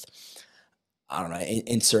collabing with, I don't know,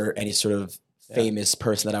 insert any sort of famous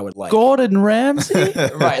person that I would like. Gordon Ramsay?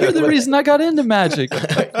 Right. You're the reason I got into magic.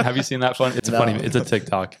 Have you seen that fun? It's funny. It's a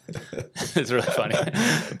TikTok. It's really funny.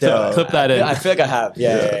 Clip that in. I feel like I have.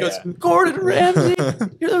 Yeah. He goes, Gordon Ramsay,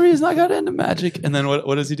 you're the reason I got into magic. And then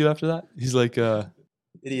what does he do after that? He's like,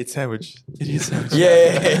 Idiot sandwich.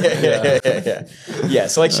 Yeah.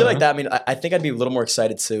 So like shit like that. I mean, I think I'd be a little more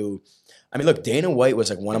excited to. I mean, look, Dana White was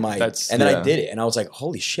like one of my, and then I did it, and I was like,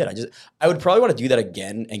 holy shit! I would probably want to do that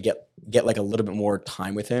again and get like a little bit more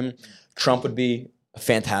time with him. Trump would be a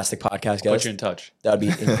fantastic podcast guest. Put you in touch. That would be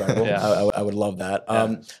incredible. I would love that.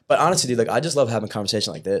 But honestly, dude, like I just love having a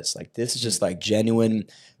conversation like this. Like this is just like genuine,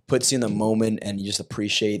 puts you in the moment, and you just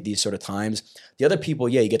appreciate these sort of times. The other people,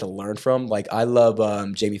 you get to learn from. Like I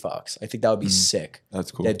love Jamie Foxx. I think that would be sick. That's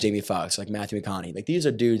cool. That Jamie Foxx, like Matthew McConaughey. Like these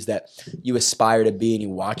are dudes that you aspire to be, and you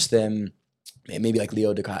watch them. Maybe like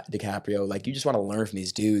Leo DiCaprio. Like you just want to learn from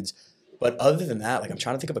these dudes. But other than that, like I'm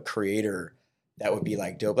trying to think of a creator that would be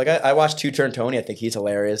like dope. Like I watched Two Turn Tony. I think he's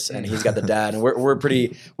hilarious, and he's got the dad. And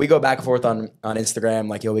we go back and forth on Instagram.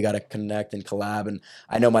 Like we got to connect and collab. And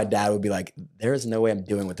I know my dad would be like, there is no way I'm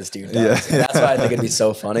doing what this dude does. And that's why I think it'd be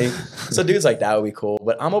so funny. So dudes like that would be cool.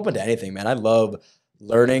 But I'm open to anything, man. I love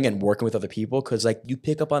learning and working with other people because like you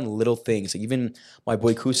pick up on little things. Like even my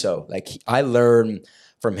boy Kuso, like I learn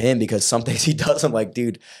from him because some things he does, I'm like,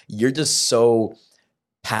 dude, you're just so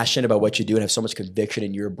passionate about what you do and have so much conviction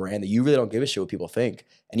in your brand that you really don't give a shit what people think.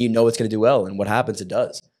 And you know it's going to do well. And what happens, it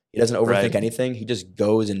does. He doesn't overthink anything. He just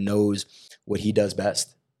goes and knows what he does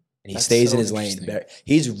best. And he stays in his lane.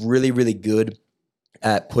 He's really, really good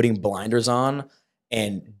at putting blinders on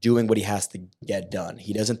and doing what he has to get done.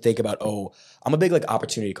 He doesn't think about, I'm a big like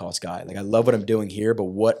opportunity cost guy. Like I love what I'm doing here,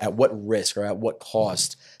 but at what risk or at what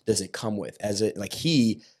cost does it come with?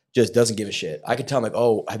 He just doesn't give a shit. I could tell him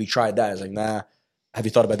like, have you tried that? I was like, nah. Have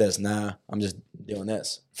you thought about this? Nah, I'm just doing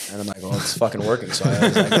this. And I'm like, well, it's fucking working. So I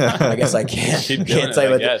was like, I guess I can't tell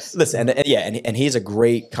you what. Listen, and he's a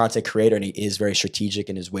great content creator and he is very strategic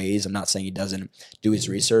in his ways. I'm not saying he doesn't do his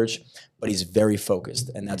research, but he's very focused.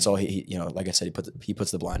 And that's all he like I said, he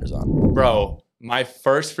puts the blinders on. Bro, my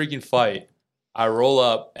first freaking fight, I roll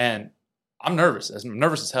up and I'm nervous. I'm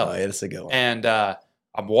nervous as hell. Oh, yeah, that's a good one. And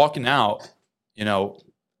I'm walking out,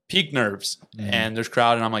 peak nerves. And there's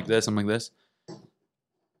crowd and I'm like this.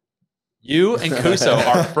 You and Kuso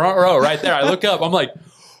are front row right there. I look up. I'm like,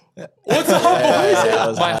 what's up,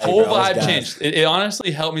 boys? My whole vibe changed. It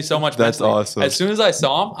honestly helped me so much. That's mentally. awesome. As soon as I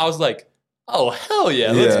saw him, I was like, oh, hell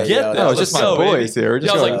yeah. Let's get this. No, it's just my boys here.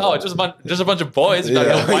 I was like, just a bunch of boys. About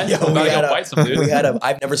to go fight some dude.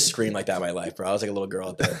 I've never screamed like that in my life, bro. I was like a little girl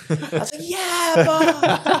out there. I was like, yeah, bro.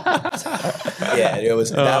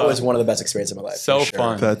 That was one of the best experiences of my life. So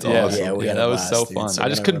fun. That's awesome. Yeah, that was so fun. I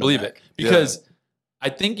just couldn't believe it because I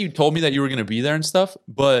think you told me that you were going to be there and stuff,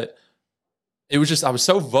 but it was just, I was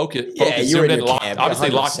so focused. You were in your camp, obviously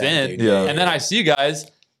locked in. Dude. And then I see you guys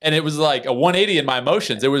and it was like a 180 in my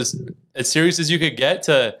emotions. It was as serious as you could get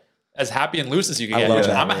to as happy and loose as you could get.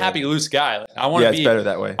 I'm a happy, loose guy. Like, I want to be, it's better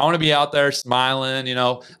that way. I want to be out there smiling, a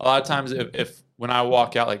lot of times if when I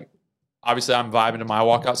walk out, like, obviously, I'm vibing to my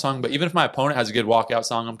walkout song, but even if my opponent has a good walkout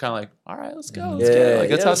song, I'm kind of like, all right, let's go. Let's get it.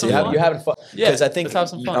 Like, let's have some fun. You're having fun. Because I think let's have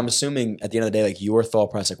some fun. I'm assuming at the end of the day, like your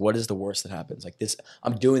thought process, like what is the worst that happens? Like this,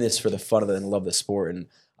 I'm doing this for the fun of it and love the sport, and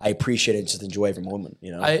I appreciate it and just enjoy every moment.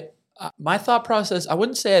 My thought process, I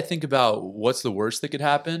wouldn't say I think about what's the worst that could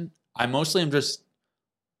happen. I mostly am just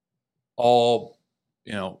all,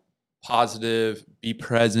 positive, be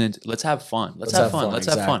present. Let's have fun. Let's have fun. Let's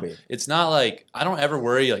have fun. It's not like, I don't ever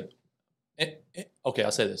worry like, okay,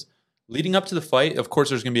 I'll say this. Leading up to the fight, of course,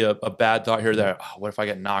 there's going to be a bad thought here or there. Oh, what if I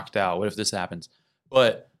get knocked out? What if this happens?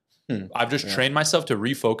 But I've just trained myself to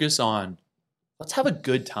refocus on, let's have a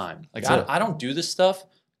good time. Like, I don't do this stuff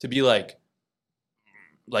to be like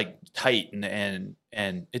tight and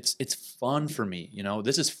it's fun for me.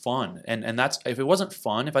 This is fun. And that's, if it wasn't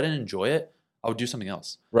fun, if I didn't enjoy it, I would do something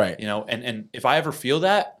else. Right. And if I ever feel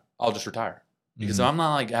that, I'll just retire. Because if I'm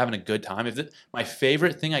not like having a good time, my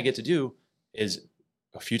favorite thing I get to do is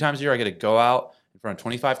a few times a year, I get to go out in front of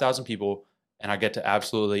 25,000 people and I get to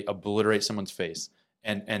absolutely obliterate someone's face.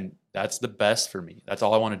 And that's the best for me. That's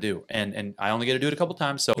all I want to do. And I only get to do it a couple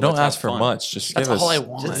times. So don't ask for much. Just that's give us all I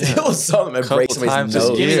want. Just give us something that breaks somebody's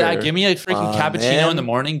nose. Give me a freaking cappuccino in the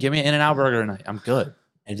morning. Give me an In-N-Out burger and I'm good.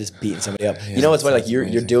 and just beating somebody up. You know what's funny? Like you're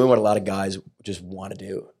doing what a lot of guys just want to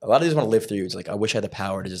do. A lot of dudes want to live through you. It's like, I wish I had the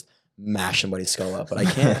power to just mash somebody's skull up, but I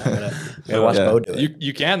can't. I'm gonna watch Bo do it.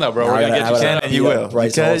 You can though, bro. We're gonna get you. And you will.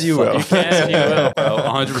 Bryce Hall. You will. You can and you will, bro.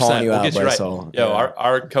 100%. Calling you We'll out, get you Bryce right. Hall. Yo,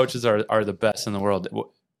 our coaches are the best in the world.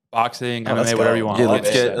 Boxing, let's MMA, go. whatever you want. Dude,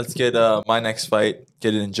 let's get my next fight.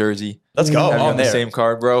 Get it in Jersey. Let's go. Have you I'm on the there. same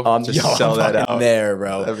card, bro. Just sell that out. There,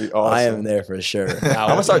 bro. That'd be awesome. I am there for sure. I'm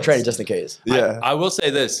gonna start training just in case. Yeah. I will say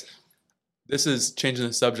this. This is changing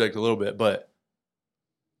the subject a little bit, but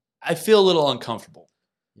I feel a little uncomfortable.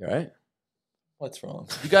 You all right? What's wrong?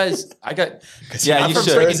 You guys, I got Yeah, I'm you from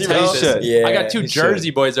should. freaking You Texas. should. Yeah. I got two you Jersey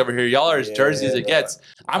should. boys over here. Y'all are as Jersey as it gets.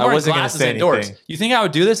 I'm wearing wasn't gonna glasses say indoors. anything. You think I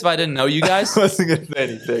would do this if I didn't know you guys? I wasn't gonna say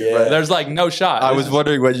anything. Yeah. But There's like no shot. I was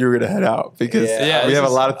wondering when you were gonna head out because Yeah, we this have a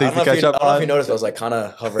is- lot of things to catch up I don't know if on. you noticed, I was like kind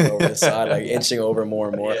of hovering over the side, like inching over more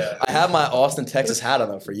and more. Yeah. I have my Austin, Texas hat on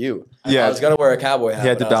though for you. Yeah. I was gonna wear a cowboy hat. You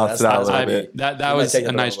had to but I was balance it out a that's little not- bit. That You might was take a it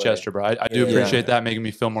the nice wrong way. gesture, bro. I do Yeah. appreciate that, making me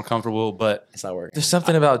feel more comfortable. But It's not working. There's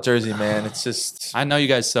something about Jersey, man. It's just I know you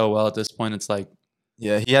guys so well at this point. It's like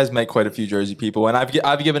yeah, he has met quite a few Jersey people, and I've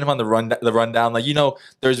given him on the rundown. Like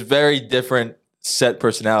there's very different set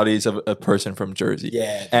personalities of a person from Jersey.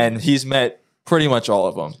 Yeah. and he's met pretty much all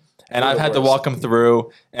of them. And Who I've the had to worst? walk him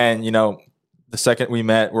through. And the second we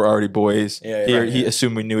met, we're already boys. Yeah, he, right, he yeah.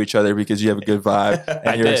 assumed we knew each other because you have a good vibe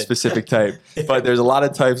and you're a did. specific type. But there's a lot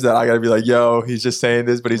of types that I gotta be like, yo, he's just saying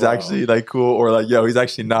this, but he's Bro. actually like cool, or like, yo, he's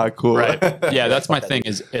actually not cool. right. Yeah, that's my thing.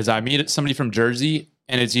 Is I meet somebody from Jersey,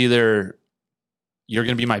 and it's either you're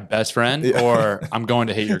gonna be my best friend Yeah. or I'm going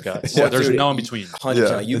to hate your guts. Well, There's dude, no in between.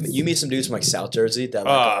 100%. Yeah. You meet some dudes from like South Jersey that like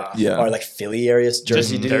Ah. Yeah. are like Philly areas,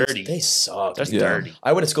 Jersey Just dudes. dirty. They suck. That's dude. dirty.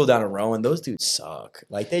 I went to school down in Rowan. Those dudes suck.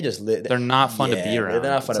 Like they just live. They're not fun to be around.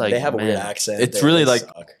 They're not fun. It's like, they have a weird man. accent. It's They really like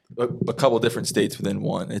suck. a couple different states within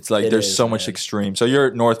one. It's like It there's is, so much man. extreme. So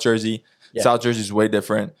you're North Jersey, Yeah. South Jersey is way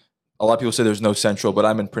different. A lot of people say there's no central, but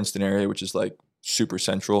I'm in Princeton area, which is like super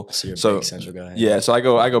central. So you're a So big central guy. yeah, so I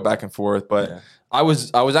go back and forth. But Yeah. I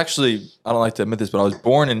was actually, I don't like to admit this, but I was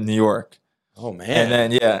born in New York, Oh man. and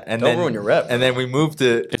then and Don't then ruin your rep. and then we moved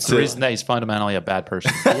to It's the reason that he's fundamentally a bad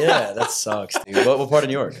person. Yeah, that sucks, dude. What part of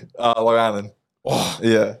New York? Long Island. Oh,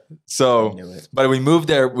 Yeah. So, I knew it. but we moved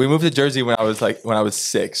there. We moved to Jersey when I was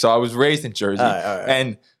 6. So I was raised in Jersey, All right.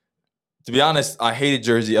 and to be honest, I hated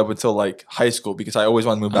Jersey up until like high school because I always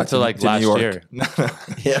wanted to move back Until, to, like, to last New York. year.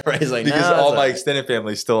 Yeah, right. He's like, Because nah, all that's my all extended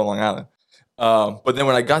family is still in Long Island. But then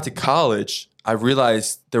when I got to college, I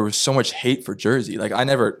realized there was so much hate for Jersey. Like I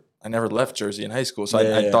never left Jersey in high school, so I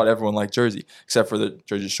Yeah. thought everyone liked Jersey except for the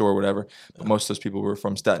Jersey Shore or whatever. But most of those people were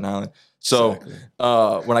from Staten Island. So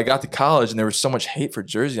Exactly. when I got to college and there was so much hate for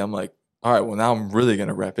Jersey, I'm like, all right, well now I'm really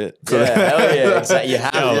gonna rep it. Yeah, hell yeah, exactly. You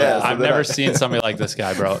have Yo, to. yeah, so I've then never I- seen somebody like this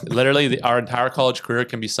guy, bro. Literally, our entire college career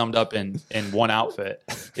can be summed up in one outfit.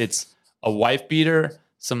 It's a wife beater,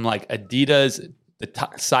 some like Adidas,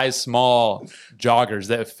 size small joggers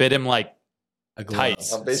that fit him like A glove.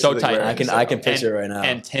 tights, I'm so basically tight. wearing I can picture it right now.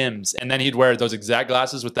 And Tim's, and then he'd wear those exact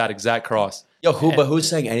glasses with that exact cross. Yo, but who's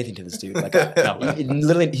saying anything to this dude? Like, No.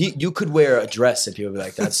 literally, you could wear a dress and people would be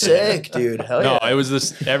like, "That's sick, dude." Hell No, yeah. it was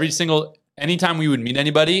this anytime we would meet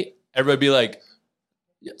anybody, everybody would be like,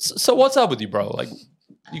 so what's up with you, bro? Like,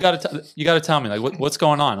 you gotta tell me, like, what's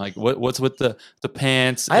going on? Like, what's with the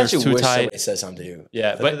pants? I They're actually too wish tight. somebody said something to you.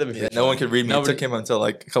 Yeah, That'd but be Yeah, pretty no one funny. could read me. Nobody- It took him until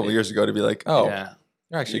like a couple of years ago to be like, oh, yeah.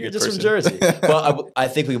 you're actually a You're good just person. from Jersey. But I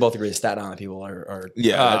think we both agree that Staten Island people are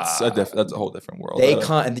Yeah, that's a whole different world. they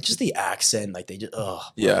can't, and just the accent, like they just,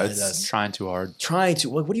 Yeah, bro, it's- that's Trying too hard. trying to.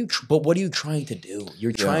 What are you? But what are you trying to do?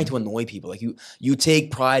 You're trying to annoy people. Like you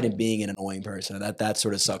take pride in being an annoying person, and that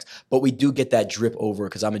sort of sucks. But we do get that drip over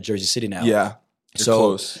because I'm in Jersey City now. yeah. You're So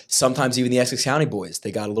close. sometimes even the Essex County boys,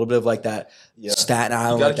 they got a little bit of like that Yeah. Staten You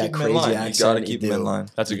Island, gotta like that keep them in crazy line. accent. You gotta keep them in line.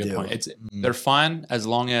 That's a You good do. point. They're fine as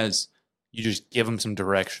long as you just give them some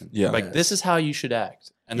direction. Yeah. Like, Yes. this is how you should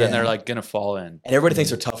act. And then Yeah. they're like gonna fall in. And everybody thinks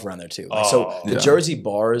they're tough around there too. Like, so Oh. the Yeah. Jersey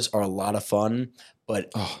bars are a lot of fun,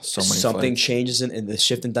 but Oh, so many something fights. changes in the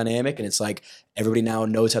shift in dynamic, and it's like everybody now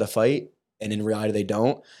knows how to fight, and in reality they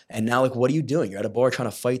don't. And now, like, what are you doing? You're at a bar trying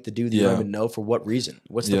to fight the dude that you don't Yeah. even know for what reason?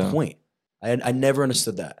 What's Yeah. the point? I never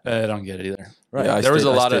understood that. I don't get it either. Right. Yeah, There was a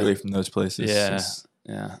lot I stayed of- away from those places. Yeah. It's-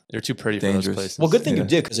 Yeah. They're too pretty for Dangerous. those places. Well, good thing you Yeah.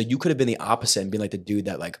 did, because you could have been the opposite and been like the dude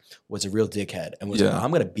that like was a real dickhead and was like, Yeah. I'm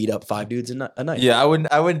gonna beat up 5 dudes a night. Yeah, I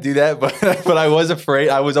wouldn't do that, but I was afraid.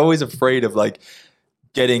 I was always afraid of like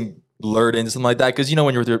getting lured into something like that? Because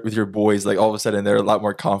when you're with your boys, like all of a sudden they're a lot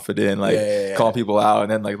more confident, like calling people out,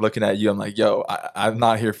 and then like looking at you, I'm like, yo, I'm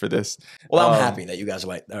not here for this. Well, I'm happy that you guys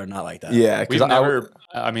are not like that. Yeah, we've never.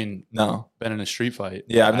 No, been in a street fight.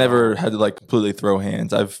 Yeah, I've never had to like completely throw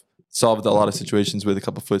hands. I've solved a lot of situations with a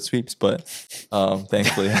couple foot sweeps, but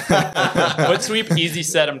thankfully, foot sweep, easy,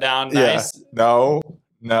 set them down, nice. Yeah.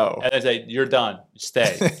 No. And they say, you're done.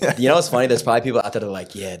 Stay. You know what's funny? There's probably people out there that are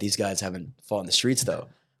like, yeah, these guys haven't fought in the streets though.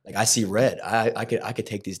 Like I see red. I could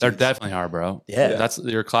take these. They're dudes. definitely hard, bro. Yeah, that's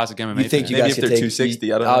your classic MMA. You think fan. you guys Maybe if they're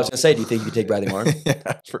 260? I don't know. I was gonna say, do you think you could take Bradley Martyn?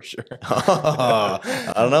 Yeah, for sure.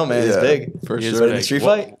 I don't know, man. He's big. For He's sure. in a street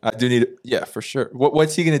fight. I do need. Yeah, for sure.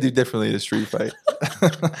 What's he gonna do differently in a street fight?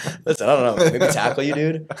 Listen, I don't know. Maybe tackle you,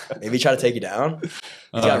 dude. Maybe try to take you down.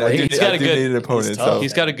 He's got a good opponent.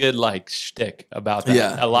 He's got a good like shtick about that.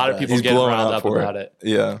 Yeah, a lot of people get riled up about it.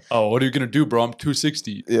 Yeah. Oh, what are you gonna do, bro? I'm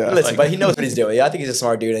 260. Yeah. Listen, but he knows what he's doing. Yeah, I think he's a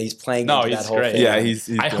smart dude, and he's playing into that whole great. thing. Yeah, he's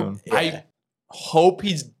I hope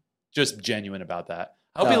he's just genuine about that.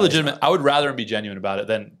 I hope he's legitimate. I would rather him be genuine about it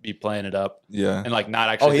than be playing it up. Yeah. And like not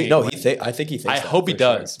actually. I think he thinks. I hope he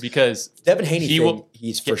does because Devin Haney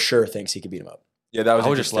he's for sure thinks he could beat him up. Yeah, that was. I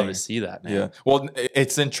would just love to see that, man. Yeah. Well,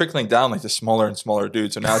 it's then trickling down like the smaller and smaller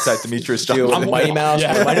dudes. So now it's like Demetrius Johnson. Mighty Mouse.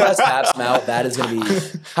 Yeah. Mighty Mouse taps him out. That is going to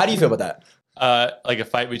be. How do you feel about that? Like a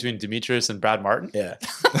fight between Demetrius and Brad Martyn? Yeah.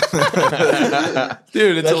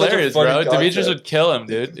 Dude, it's hilarious, bro. Demetrius would kill him,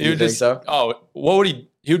 dude. He would think so? Oh, what would he?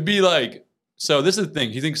 He would be like. So this is the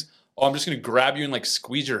thing. He thinks, oh, I'm just going to grab you and like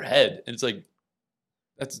squeeze your head, and it's like.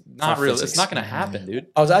 That's not real. It's not going to happen, dude.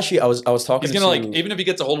 I was talking. He's gonna even if he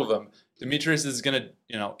gets a hold of him, Demetrius is gonna,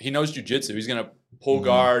 he knows jujitsu. He's gonna pull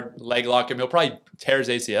guard, leg lock him. He'll probably tear his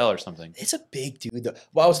ACL or something. It's a big dude, though.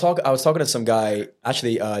 Well, I was talking to some guy,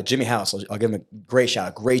 actually, Jimmy House. I'll give him a great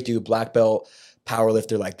shout. Great dude, black belt, power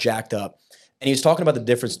lifter, like jacked up. And he was talking about the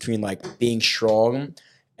difference between like being strong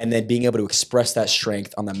and then being able to express that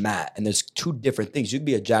strength on the mat. And there's two different things. You can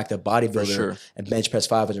be a jacked up bodybuilder and bench press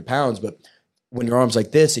 500 pounds, but when your arm's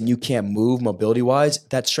like this and you can't move mobility wise,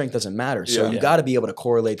 that strength doesn't matter. So you got to be able to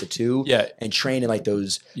correlate the two and train in like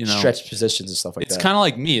those stretch positions and stuff like that. It's kind of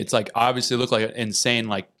like me. It's like obviously look like an insane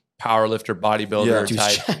like power lifter, bodybuilder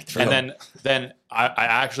type. Jacked, and then I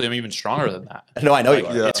actually am even stronger than that. No, I know you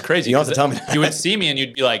are. Yeah. It's crazy. You don't have to tell me that. You would see me and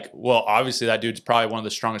you'd be like, well, obviously that dude's probably one of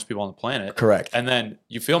the strongest people on the planet. Correct. And then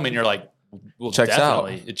you feel me and you're like, well, checks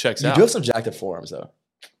definitely. Out. It checks out. out. You do have some jacked up forearms though.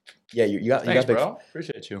 Yeah, you got big. Bro.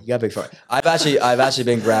 Appreciate you. You got big. I've actually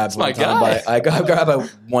been grabbed one time. I got grabbed by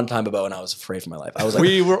one time about when I was afraid for my life. I was like,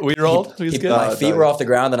 we rolled. My feet were off the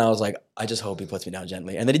ground, and I was like, I just hope he puts me down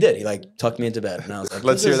gently. And then he did. He like tucked me into bed, and I was like,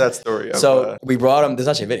 let's hear that story. So we brought him. There's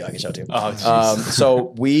actually a video I can show to you. Oh,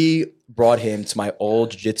 so we brought him to my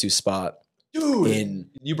old jiu-jitsu spot. Dude,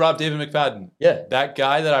 you brought David McFadden. Yeah, that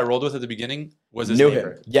guy that I rolled with at the beginning was his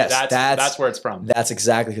neighbor. Him. Yes, that's where it's from. That's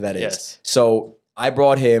exactly who that is. Yes. So I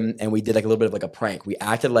brought him and we did like a little bit of like a prank. We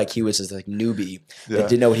acted like he was this like newbie that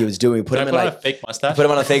didn't know what he was doing. We put him in like a fake mustache. Put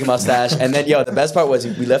him on a fake mustache, and then the best part was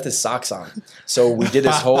we left his socks on. So we did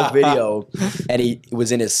this whole video, and he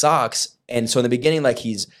was in his socks. And so in the beginning, like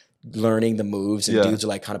he's learning the moves, and dudes are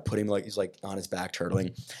like kind of putting like he's like on his back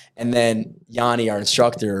turtling. And then Yanni, our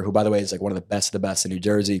instructor, who by the way is like one of the best in New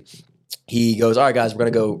Jersey. He goes, all right, guys, we're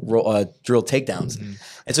going to go drill takedowns. Mm-hmm.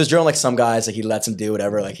 And so he's drilling like some guys, like he lets him do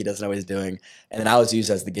whatever, like he doesn't know what he's doing. And then I was used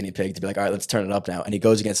as the guinea pig to be like, all right, let's turn it up now. And he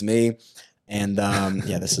goes against me. And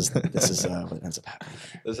this is what ends up happening.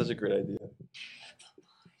 That's such a great idea.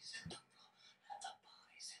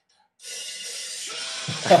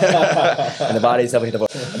 And the body's definitely hit the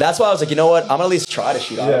ball. That's why I was like, you know what? I'm gonna at least try to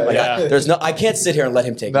shoot on him. Like, I can't sit here and let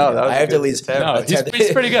him take me. I have to at least. No,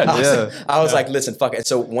 he's pretty good. I was like, listen, fuck it.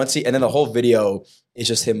 So and then the whole video is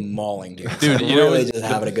just him mauling, dude. Dude, really just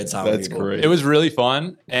having a good time. That's great. It was really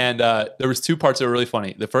fun, and there was two parts that were really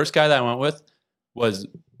funny. The first guy that I went with was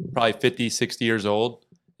probably 50, 60 years old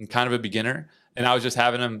and kind of a beginner, and I was just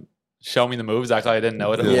having him show me the moves, act like I didn't know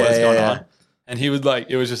what was going on. And he was like,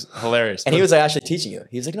 it was just hilarious. And he was like actually teaching you.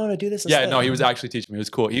 He was like, no, do this instead. Yeah, no, he was actually teaching me. It was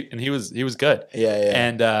cool. He was good. Yeah.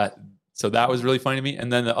 And so that was really funny to me.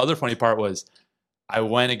 And then the other funny part was I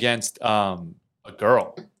went against a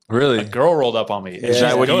girl. Really? A girl rolled up on me. Is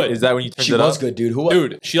that when you turned it up? She was good, dude.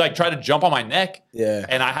 Dude, she like tried to jump on my neck. Yeah.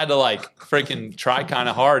 And I had to like freaking try kind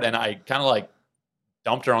of hard. And I kind of like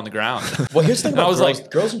dumped her on the ground. Well, here's the thing about I was girls. like,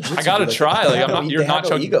 Girls in jiu-jitsu, I gotta try. Like, I'm not. You're not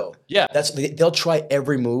choking. Ego. Yeah, they'll try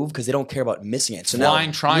every move because they don't care about missing it. So flying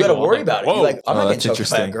now triangle. you got to worry about it. You're like, I'm not getting choked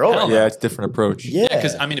by a girl. Right yeah, it's a different approach. Yeah,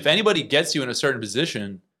 because I mean, if anybody gets you in a certain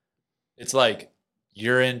position, it's like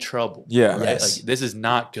you're in trouble. Yeah, right? Yes. Like this is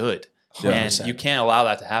not good, 100%. and you can't allow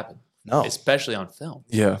that to happen. No. especially on film.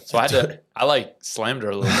 Yeah. So I like slammed her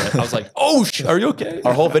a little bit. I was like, "Oh, are you okay?"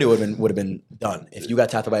 Our whole video would have been done if you got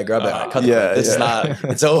tapped by a girl. I'd be like, cut the Yeah, video. This is not.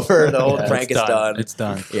 It's over. The whole prank is done. It's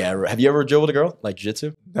done. Yeah. Have you ever drilled a girl like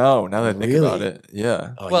jiu-jitsu? No, now that I think Really? about it.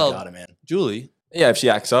 Yeah. Oh, Well, you got it, man. Julie. Yeah, if she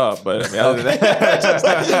acts up, but I mean, other than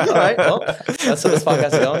that, All right. Well, that's how this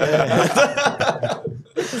podcast is going. Yeah.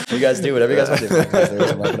 You guys do whatever you guys want to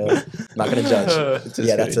do. I'm not gonna judge.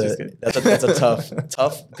 Yeah, that's a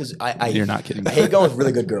tough because You're not kidding. I hate going with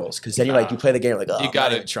really good girls because then you play the game like, oh, You I'm gotta-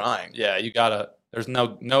 not even trying. Yeah, you gotta. There's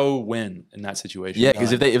no win in that situation. yeah,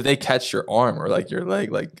 because if they catch your arm or like your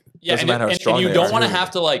leg, like Yeah, doesn't and, matter how strong and you they don't are. want to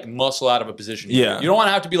have to like muscle out of a position. Yeah. You don't want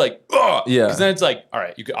to have to be like, ugh. Yeah. Because then it's like, all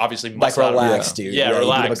right, you could obviously Like muscle out of relax, it. dude. Yeah, You give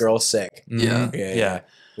relax. a girl sick. Mhm. Yeah.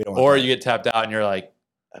 We don't want Or that. you get tapped out and you're like,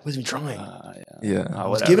 I wasn't even trying. Yeah. I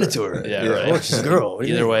was giving it to her. Yeah, Yeah. right. Oh, she's a girl. What do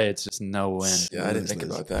you Either mean? way, it's just no win. Yeah, I didn't think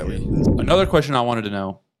about that. Another question I wanted to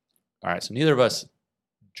know. All right, so neither of us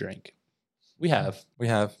drink. We've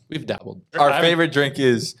dabbled. Our favorite drink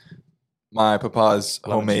is my papa's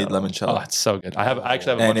Lemon homemade chata. lemon Oh, chata. it's so good. I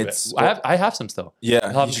actually have a And bunch it's- of it. I have some still. Yeah,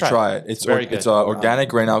 I'll have you to should try it. It's Very good. It's organic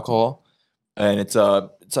grain alcohol, and it's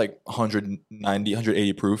like 190,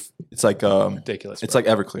 180 proof. It's like Ridiculous. it's bro. like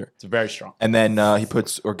Everclear. It's very strong. And then he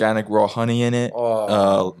puts organic raw honey in it,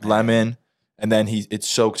 Oh, man. lemon, and then it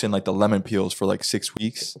soaks in like the lemon peels for like 6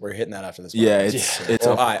 weeks. We're hitting that after this. Yeah, podcast. it's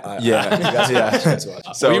Well, yeah. you guys Yeah.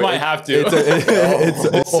 watch. So We might have to.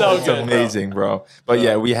 It's so it's good, bro. amazing, bro. But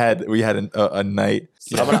yeah, we had a night.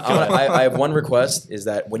 I have one request is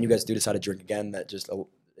that when you guys do decide to drink again, that just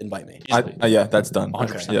invite me. Yeah, that's done.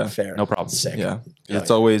 100%. Yeah, Fair. No problem. Sick. yeah. Yeah.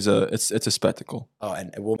 It's always it's a spectacle. Oh,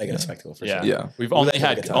 and we'll make it a spectacle for Yeah. sure. Yeah. We've We only like to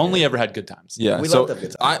have a good time, only yeah. ever had good times. Yeah. We so love to have a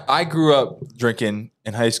good time. I grew up drinking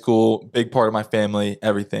in high school, big part of my family,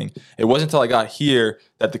 everything. It wasn't until I got here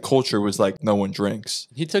that the culture was like no one drinks.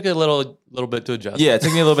 He took a little bit to adjust. Yeah, it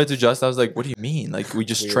took me a little bit to adjust. I was like, what do you mean? Like we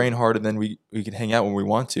just Weird. train hard and then we can hang out when we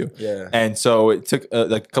want to. Yeah. And so it took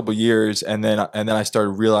like a couple years, and then I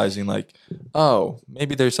started realizing like, oh,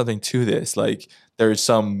 maybe there's something to this. Like there's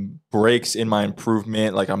some breaks in my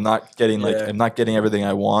improvement. Like I'm not getting everything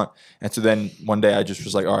I want. And so then one day I just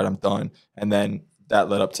was like, all right, I'm done. And then that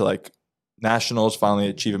led up to like nationals, finally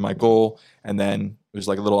achieving my goal. And then it was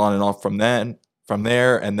like a little on and off from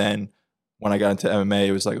there. And then when I got into MMA,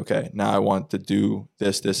 it was like, okay, now I want to do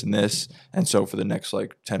this, and this. And so for the next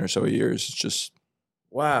like 10 or so years, it's just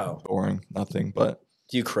Wow. boring, nothing. But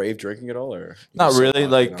Do you crave drinking at all, or you Not just really, focusing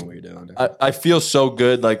like, on what you're doing? I feel so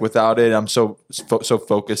good like without it. I'm so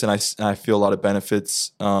focused, and I feel a lot of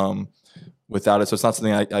benefits without it. So it's not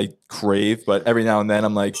something I crave, but every now and then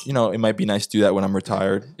I'm like, it might be nice to do that when I'm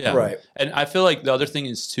retired. Yeah. Right. And I feel like the other thing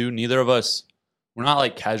is too, neither of us, we're not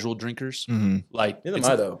like casual drinkers. Mm-hmm. Like Neither it's,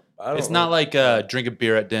 am I though. it's not like drink a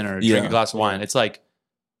beer at dinner, drink Yeah. a glass of wine. It's like,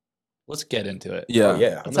 let's get into it. Yeah,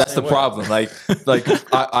 yeah, I'm the That's the same way. problem. Like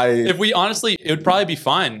I If we honestly, it would probably be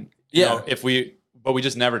fine. Yeah. But we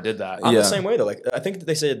just never did that. I'm Yeah. the same way though. Like I think that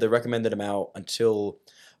they said the recommended amount until.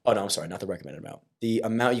 Oh no, I'm sorry, not the recommended amount. The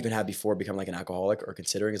amount you can have before becoming like an alcoholic or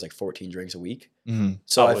considering is like 14 drinks a week. Mhm.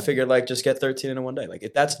 So I would- figured like just get 13 in one day. Like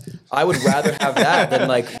if that's, I would rather have that than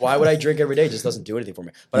like why would I drink every day? It just doesn't do anything for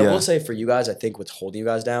me. But I Yeah. will say for you guys, I think what's holding you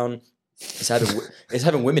guys down is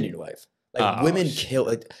having women in your life. Like Oh, women kill.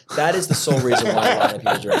 Like that is the sole reason why a lot of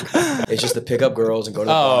people drink. It's just to pick up girls and go to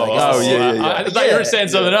the bar. Like, it's the- yeah. I thought you were saying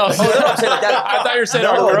something else. Oh, no, I'm saying like that. I thought you were saying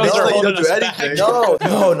No, our girls no, are you holding don't do us back. anything. No.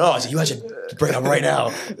 I was like, you guys should bring it up right now.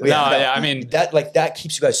 I mean, that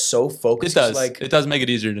keeps you guys so focused. it does. Like, It does make it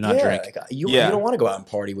easier to not drink. Like, you Yeah. don't want to go out and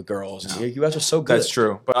party with girls. And you guys are so good. That's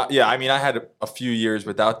true. But yeah, I mean, I had a few years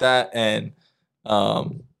without that, and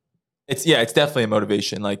it's definitely a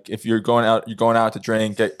motivation. Like if you're going out to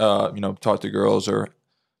drink, get, talk to girls or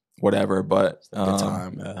whatever. But It's a good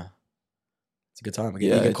time. It's a good time.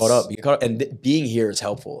 Yeah, You get caught up. And being here is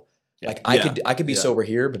helpful. Like Yeah. I could be Yeah. sober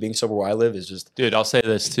here, but being sober where I live is just Dude, I'll say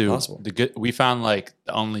this too. Possible. We found like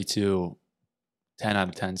the only two 10 out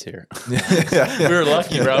of 10s here. yeah, We were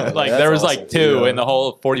lucky, bro. Like That's there was awesome. like two Yeah. in the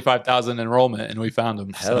whole 45,000 enrollment, and we found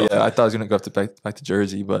them. Hell So, I thought I was gonna go back to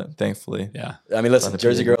Jersey, but thankfully, yeah. I mean, listen, Other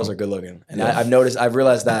Jersey people girls go. are good looking. And Yeah. I've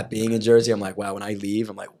realized that being in Jersey, I'm like, wow, when I leave,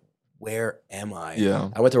 I'm like, where am I? yeah.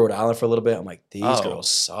 I went to Rhode Island for a little bit. I'm like, these Oh. girls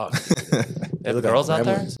suck. They have look like girls out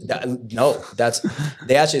there? gremlins. No,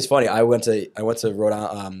 they actually. It's funny. I went to Rhode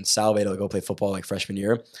Island, Salve to go play football like freshman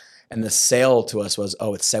year, and the sale to us was,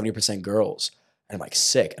 oh, it's 70% girls, and I'm like,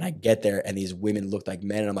 sick. And I get there, and these women looked like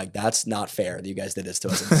men, and I'm like, that's not fair that you guys did this to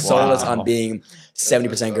us. And sold us on being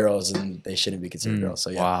 70% girls, and they shouldn't be considered girls. So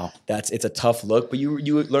yeah, Wow. it's a tough look, but you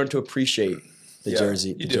learn to appreciate the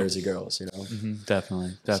Jersey girls, you know.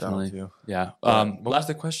 Definitely. Yeah. What was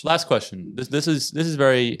the question? Last question. This is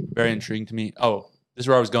very very intriguing to me. Oh, this is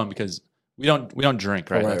where I was going because we don't drink,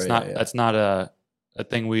 right? That's not a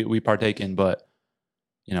thing we partake in. But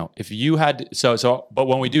you know, if you had but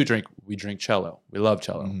when we do drink, we drink cello. We love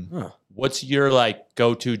cello. Huh. What's your like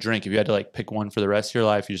go-to drink if you had to like pick one for the rest of your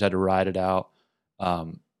life? You just had to ride it out.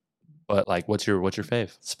 But like, what's your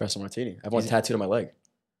fave? Espresso martini. I have one tattooed on my leg.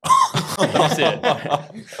 That's it.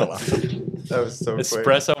 That was so quick.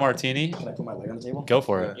 Espresso martini. Can I put my leg on the table? Go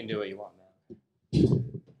for it. You can do what you want,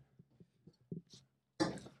 man.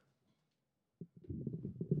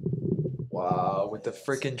 Wow, with the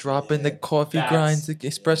freaking drop in the coffee That's- grinds, the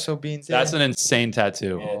espresso beans. That's an insane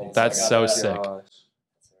tattoo. Yeah, That's so sick.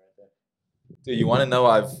 Dude, you want to know?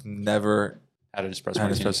 I've never Had an espresso had an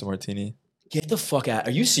martini. espresso martini, Get the fuck out.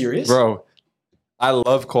 Are you serious? bro. I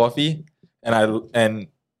love coffee, and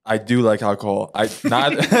I do like alcohol. I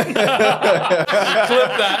not Clip that.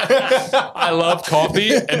 I love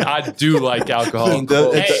coffee and I do like alcohol.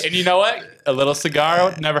 Hey, and you know what? A little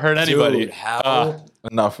cigar never hurt anybody. Dude, how?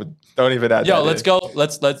 enough. Don't even add. Yo, that let's in. go.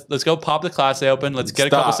 Let's go pop the class A open. Let's get a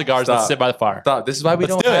couple Stop, cigars. stop. Let's sit by the fire. Stop. This is why we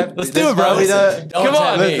Let's don't do it. have. Let's this do it, is why bro. we don't- Don't Come tell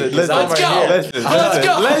on. me, Listen, 'cause listen, I'm Let's right go. here. Let's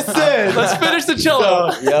go. Listen. Let's finish the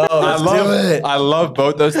cello. Yo, I let's love do it. I love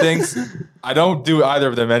both those things. I don't do either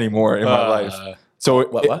of them anymore in my life. So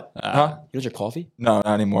What? Huh? You don't drink coffee? No, not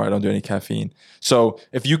anymore. I don't do any caffeine. So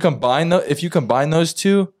if you combine those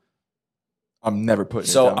two, I'm never putting.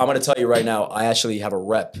 So it down. I'm going to tell you right now, I actually have a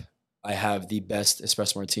rep. I have the best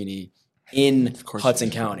espresso martini in course Hudson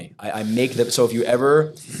County. I make them. So if you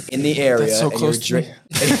ever in the area, That's so and close to you're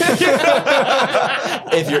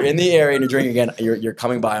if you're in the area and you're drinking again, you're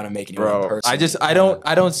coming by and I'm making you one in Bro, person.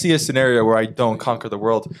 I don't see a scenario where I don't conquer the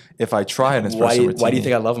world if I try an espresso martini. Why do you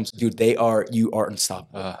think I love them, dude? You are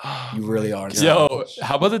unstoppable. You really are. Yo,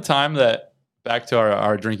 how about the time that back to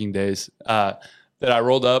our drinking days that I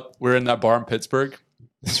rolled up? We're in that bar in Pittsburgh.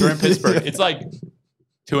 So we're in Pittsburgh. It's like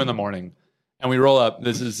 2 a.m. and we roll up.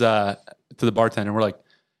 This is to the bartender. We're like,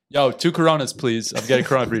 "Yo, 2 Coronas, please. I'm getting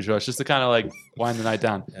Corona for each of us, just to kind of like wind the night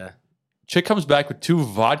down." Yeah. Chick comes back with 2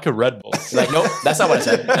 vodka Red Bulls. Like, nope, that's not what I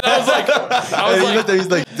said. And I was like, He's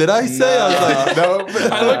like, did I say? I was like, no.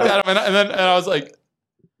 I looked at him and I was like,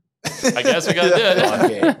 I guess we gotta do it.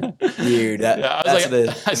 Fuck it. Dude, Yeah, I was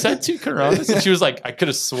like, I said 2 Coronas, and she was like, I could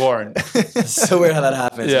have sworn. It's so weird how that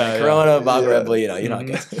happens. Yeah, Like, yeah. Corona, vodka, Yeah. Red Bull, you know, I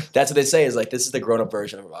guess. That's what they say is like, this is the grown-up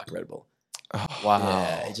version of a vodka Red Bull. Wow.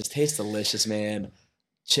 Yeah, it just tastes delicious, man.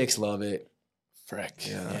 Chicks love it. Frick.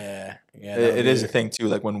 Yeah. It is a thing too.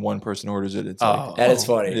 Like when one person orders it, it's Oh. like, That is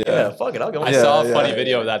funny. Yeah. Yeah, fuck it. I'll go. I Yeah, saw a yeah, funny yeah.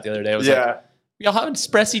 video of that the other day. It was yeah. like, y'all having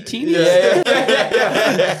espresso teenies?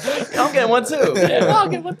 I'm getting one too. Yeah, I'll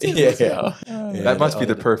get one too. Yeah. Let's go. That must be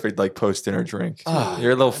the perfect like post dinner drink. Ah.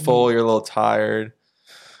 You're a little full. You're a little tired.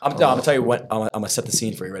 I'm gonna tell you what. I'm gonna set the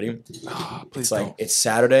scene for you. Ready? Please It's like it's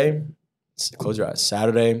Saturday. Close your eyes.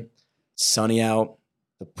 Saturday, sunny out.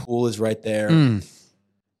 The pool is right there.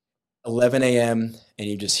 11 a.m. and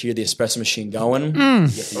you just hear the espresso machine going. You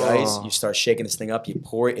get the ice. You start shaking this thing up. You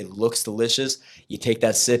pour it. It looks delicious. You take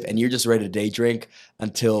that sip, and you're just ready to day drink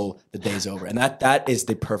until the day's over. And that is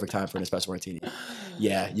the perfect time for an espresso martini.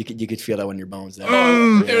 Yeah, you could feel that when your bones there.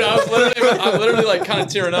 Dude, I'm literally like kind of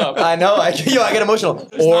tearing up. I know. I get emotional.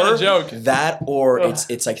 It's not a joke. That, or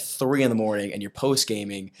it's like 3 a.m. and you're post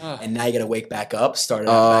gaming, and now you gotta wake back up, start it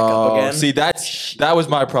back up again. See, that was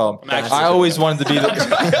my problem. actually- I always wanted to be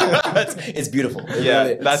the. It's beautiful. It Yeah,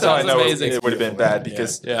 really- that's how I sounds know amazing. it would have been bad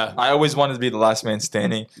because Yeah. I always wanted to be the last man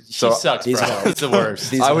standing. She So sucks, these bro. are- It's the worst.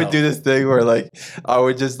 These I are would hell. do this thing where like I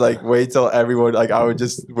would just like wait till everyone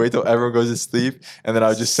goes to sleep and then I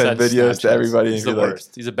would just send Send videos to Snapchats. everybody He's and be the like,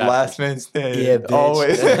 worst. He's a bad last man standing. Yeah, bitch.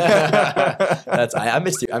 Always. That's I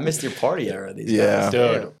missed your party era. These Yeah.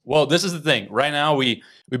 days. Dude. Well, this is the thing. Right now, we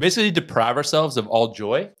basically deprive ourselves of all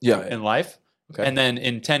joy Yeah. in life. Okay. And then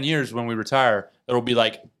in 10 years, when we retire, it'll be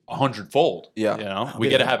like 100-fold. Yeah. You know, we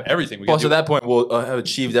get to have everything. We Well, get so to at that point we'll have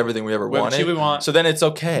achieved everything we ever We have wanted. achieved what we want. So then it's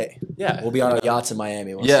okay. yeah. We'll be on our yachts in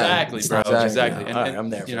Miami. Once Yeah. Exactly, bro. Exactly. Exactly. Yeah. And, All right, and, I'm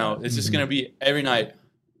there You for know, that. it's just going to be every night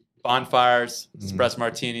bonfires, espresso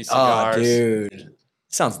martinis, Oh, cigars. dude, that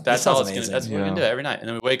That's sounds all it's gonna, amazing. that's what we're going to Yeah. do every night. And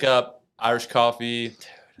then we wake up, Irish coffee,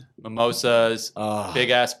 mimosas, Oh, big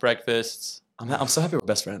ass breakfasts. I'm so happy we're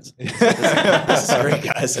best friends. This is great,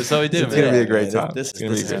 guys. That's what we do, It's gonna man. be a great man, time. This It's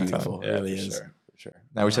gonna be a is great time. beautiful. It really for is. sure. For sure.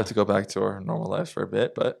 Now we just have to go back to our normal lives for a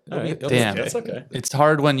bit, but All right. Damn. That's okay. It's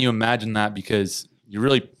hard when you imagine that because you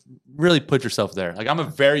really put yourself there. Like I'm a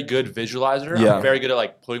very good visualizer. Yeah. I'm very good at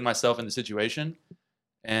like putting myself in the situation,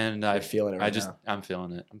 and You're feeling it right now. I'm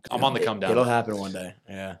feeling it. I'm on the come down. It'll happen one day.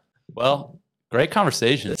 Yeah. Well, Great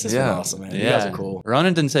conversation. This has been awesome, man. You guys are cool.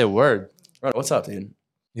 Ronan didn't say a word. Ronan, what's up, dude?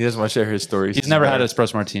 He doesn't want to share his stories. He's never had an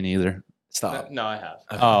espresso martini either. Stop. No, I have.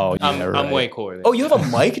 Oh, yeah, I'm way cooler than Oh, you have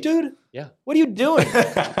a mic, dude? Yeah. What are you doing?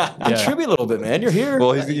 Contribute a little bit, man. You're here.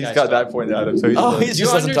 Well, he's got that pointed at him. So he's Do you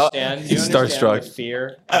just doesn't talk. understand? Do you He's understand starstruck. the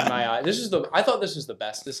fear in my eye? I thought this was the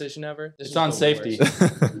best decision ever. This It's is on the safety. worst.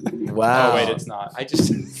 Wow. Oh, wait, it's not. I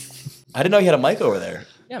just, I didn't know you had a mic over there.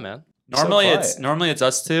 yeah, man. Normally quiet. it's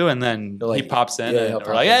us two, and then They're like- he pops in, yeah, and he'll we're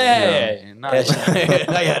pop like, in, hey, nice.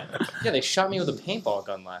 Yeah, they shot me with a paintball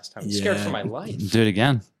gun last time. I'm scared Yeah. for my life. do it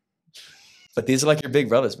again. But these are like your big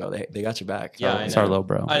brothers, bro. They got your back. Yeah, I It's know. our low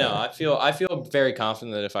bro. I know. I feel very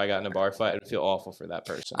confident that if I got in a bar fight, it would feel awful for that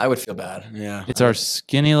person. I would feel bad. Yeah. It's our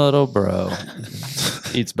skinny little bro.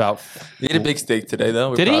 Eats about. He ate a big steak today, though.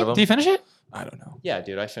 We're Did he? proud of him. Did he finish it? I don't know. Yeah,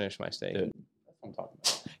 dude, I finished my steak. Dude. That's what I'm talking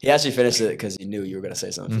about. He actually finished it because he knew you were going to say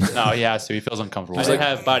something. No, he has to. He feels uncomfortable. I with didn't it.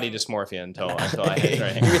 have body dysmorphia until I hit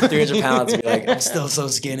right You're here. 300 pounds and be like, I'm still so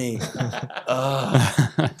skinny.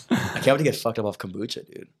 I can't wait to get fucked up off kombucha,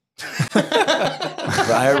 dude. Bro,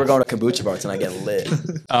 I heard we're going to kombucha bar tonight. Get lit.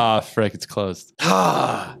 Frick, it's closed.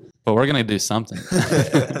 Ah, But we're gonna do something.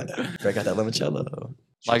 break out that limoncello.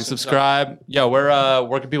 Like, subscribe. Yo,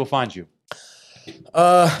 where can people find you?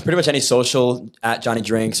 Pretty much any social at Johnny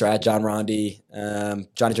Drinks or at John Rondi.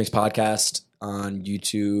 Johnny Drinks podcast on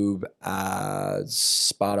YouTube,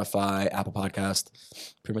 Spotify, Apple Podcast.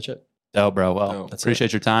 Pretty much it. Oh, bro. Well, Oh, that's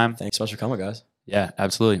appreciate your time. Thanks so much for coming, guys. Yeah,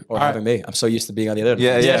 absolutely. Or All right. having me. I'm so used to being on the other end.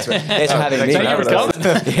 Yeah, yeah. Thanks for having me. Thank you for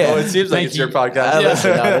coming. Yeah. Well, it seems like Thank it's your you. podcast.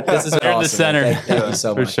 Listen, no, this is You're in the awesome. center. Thank you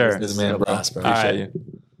so For much. sure. This is Man, a bro. blast, bro. All right. Appreciate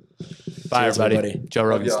you. Bye, Cheers, everybody. everybody. Joe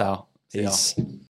Rogan y'all. style. See y'all. Peace.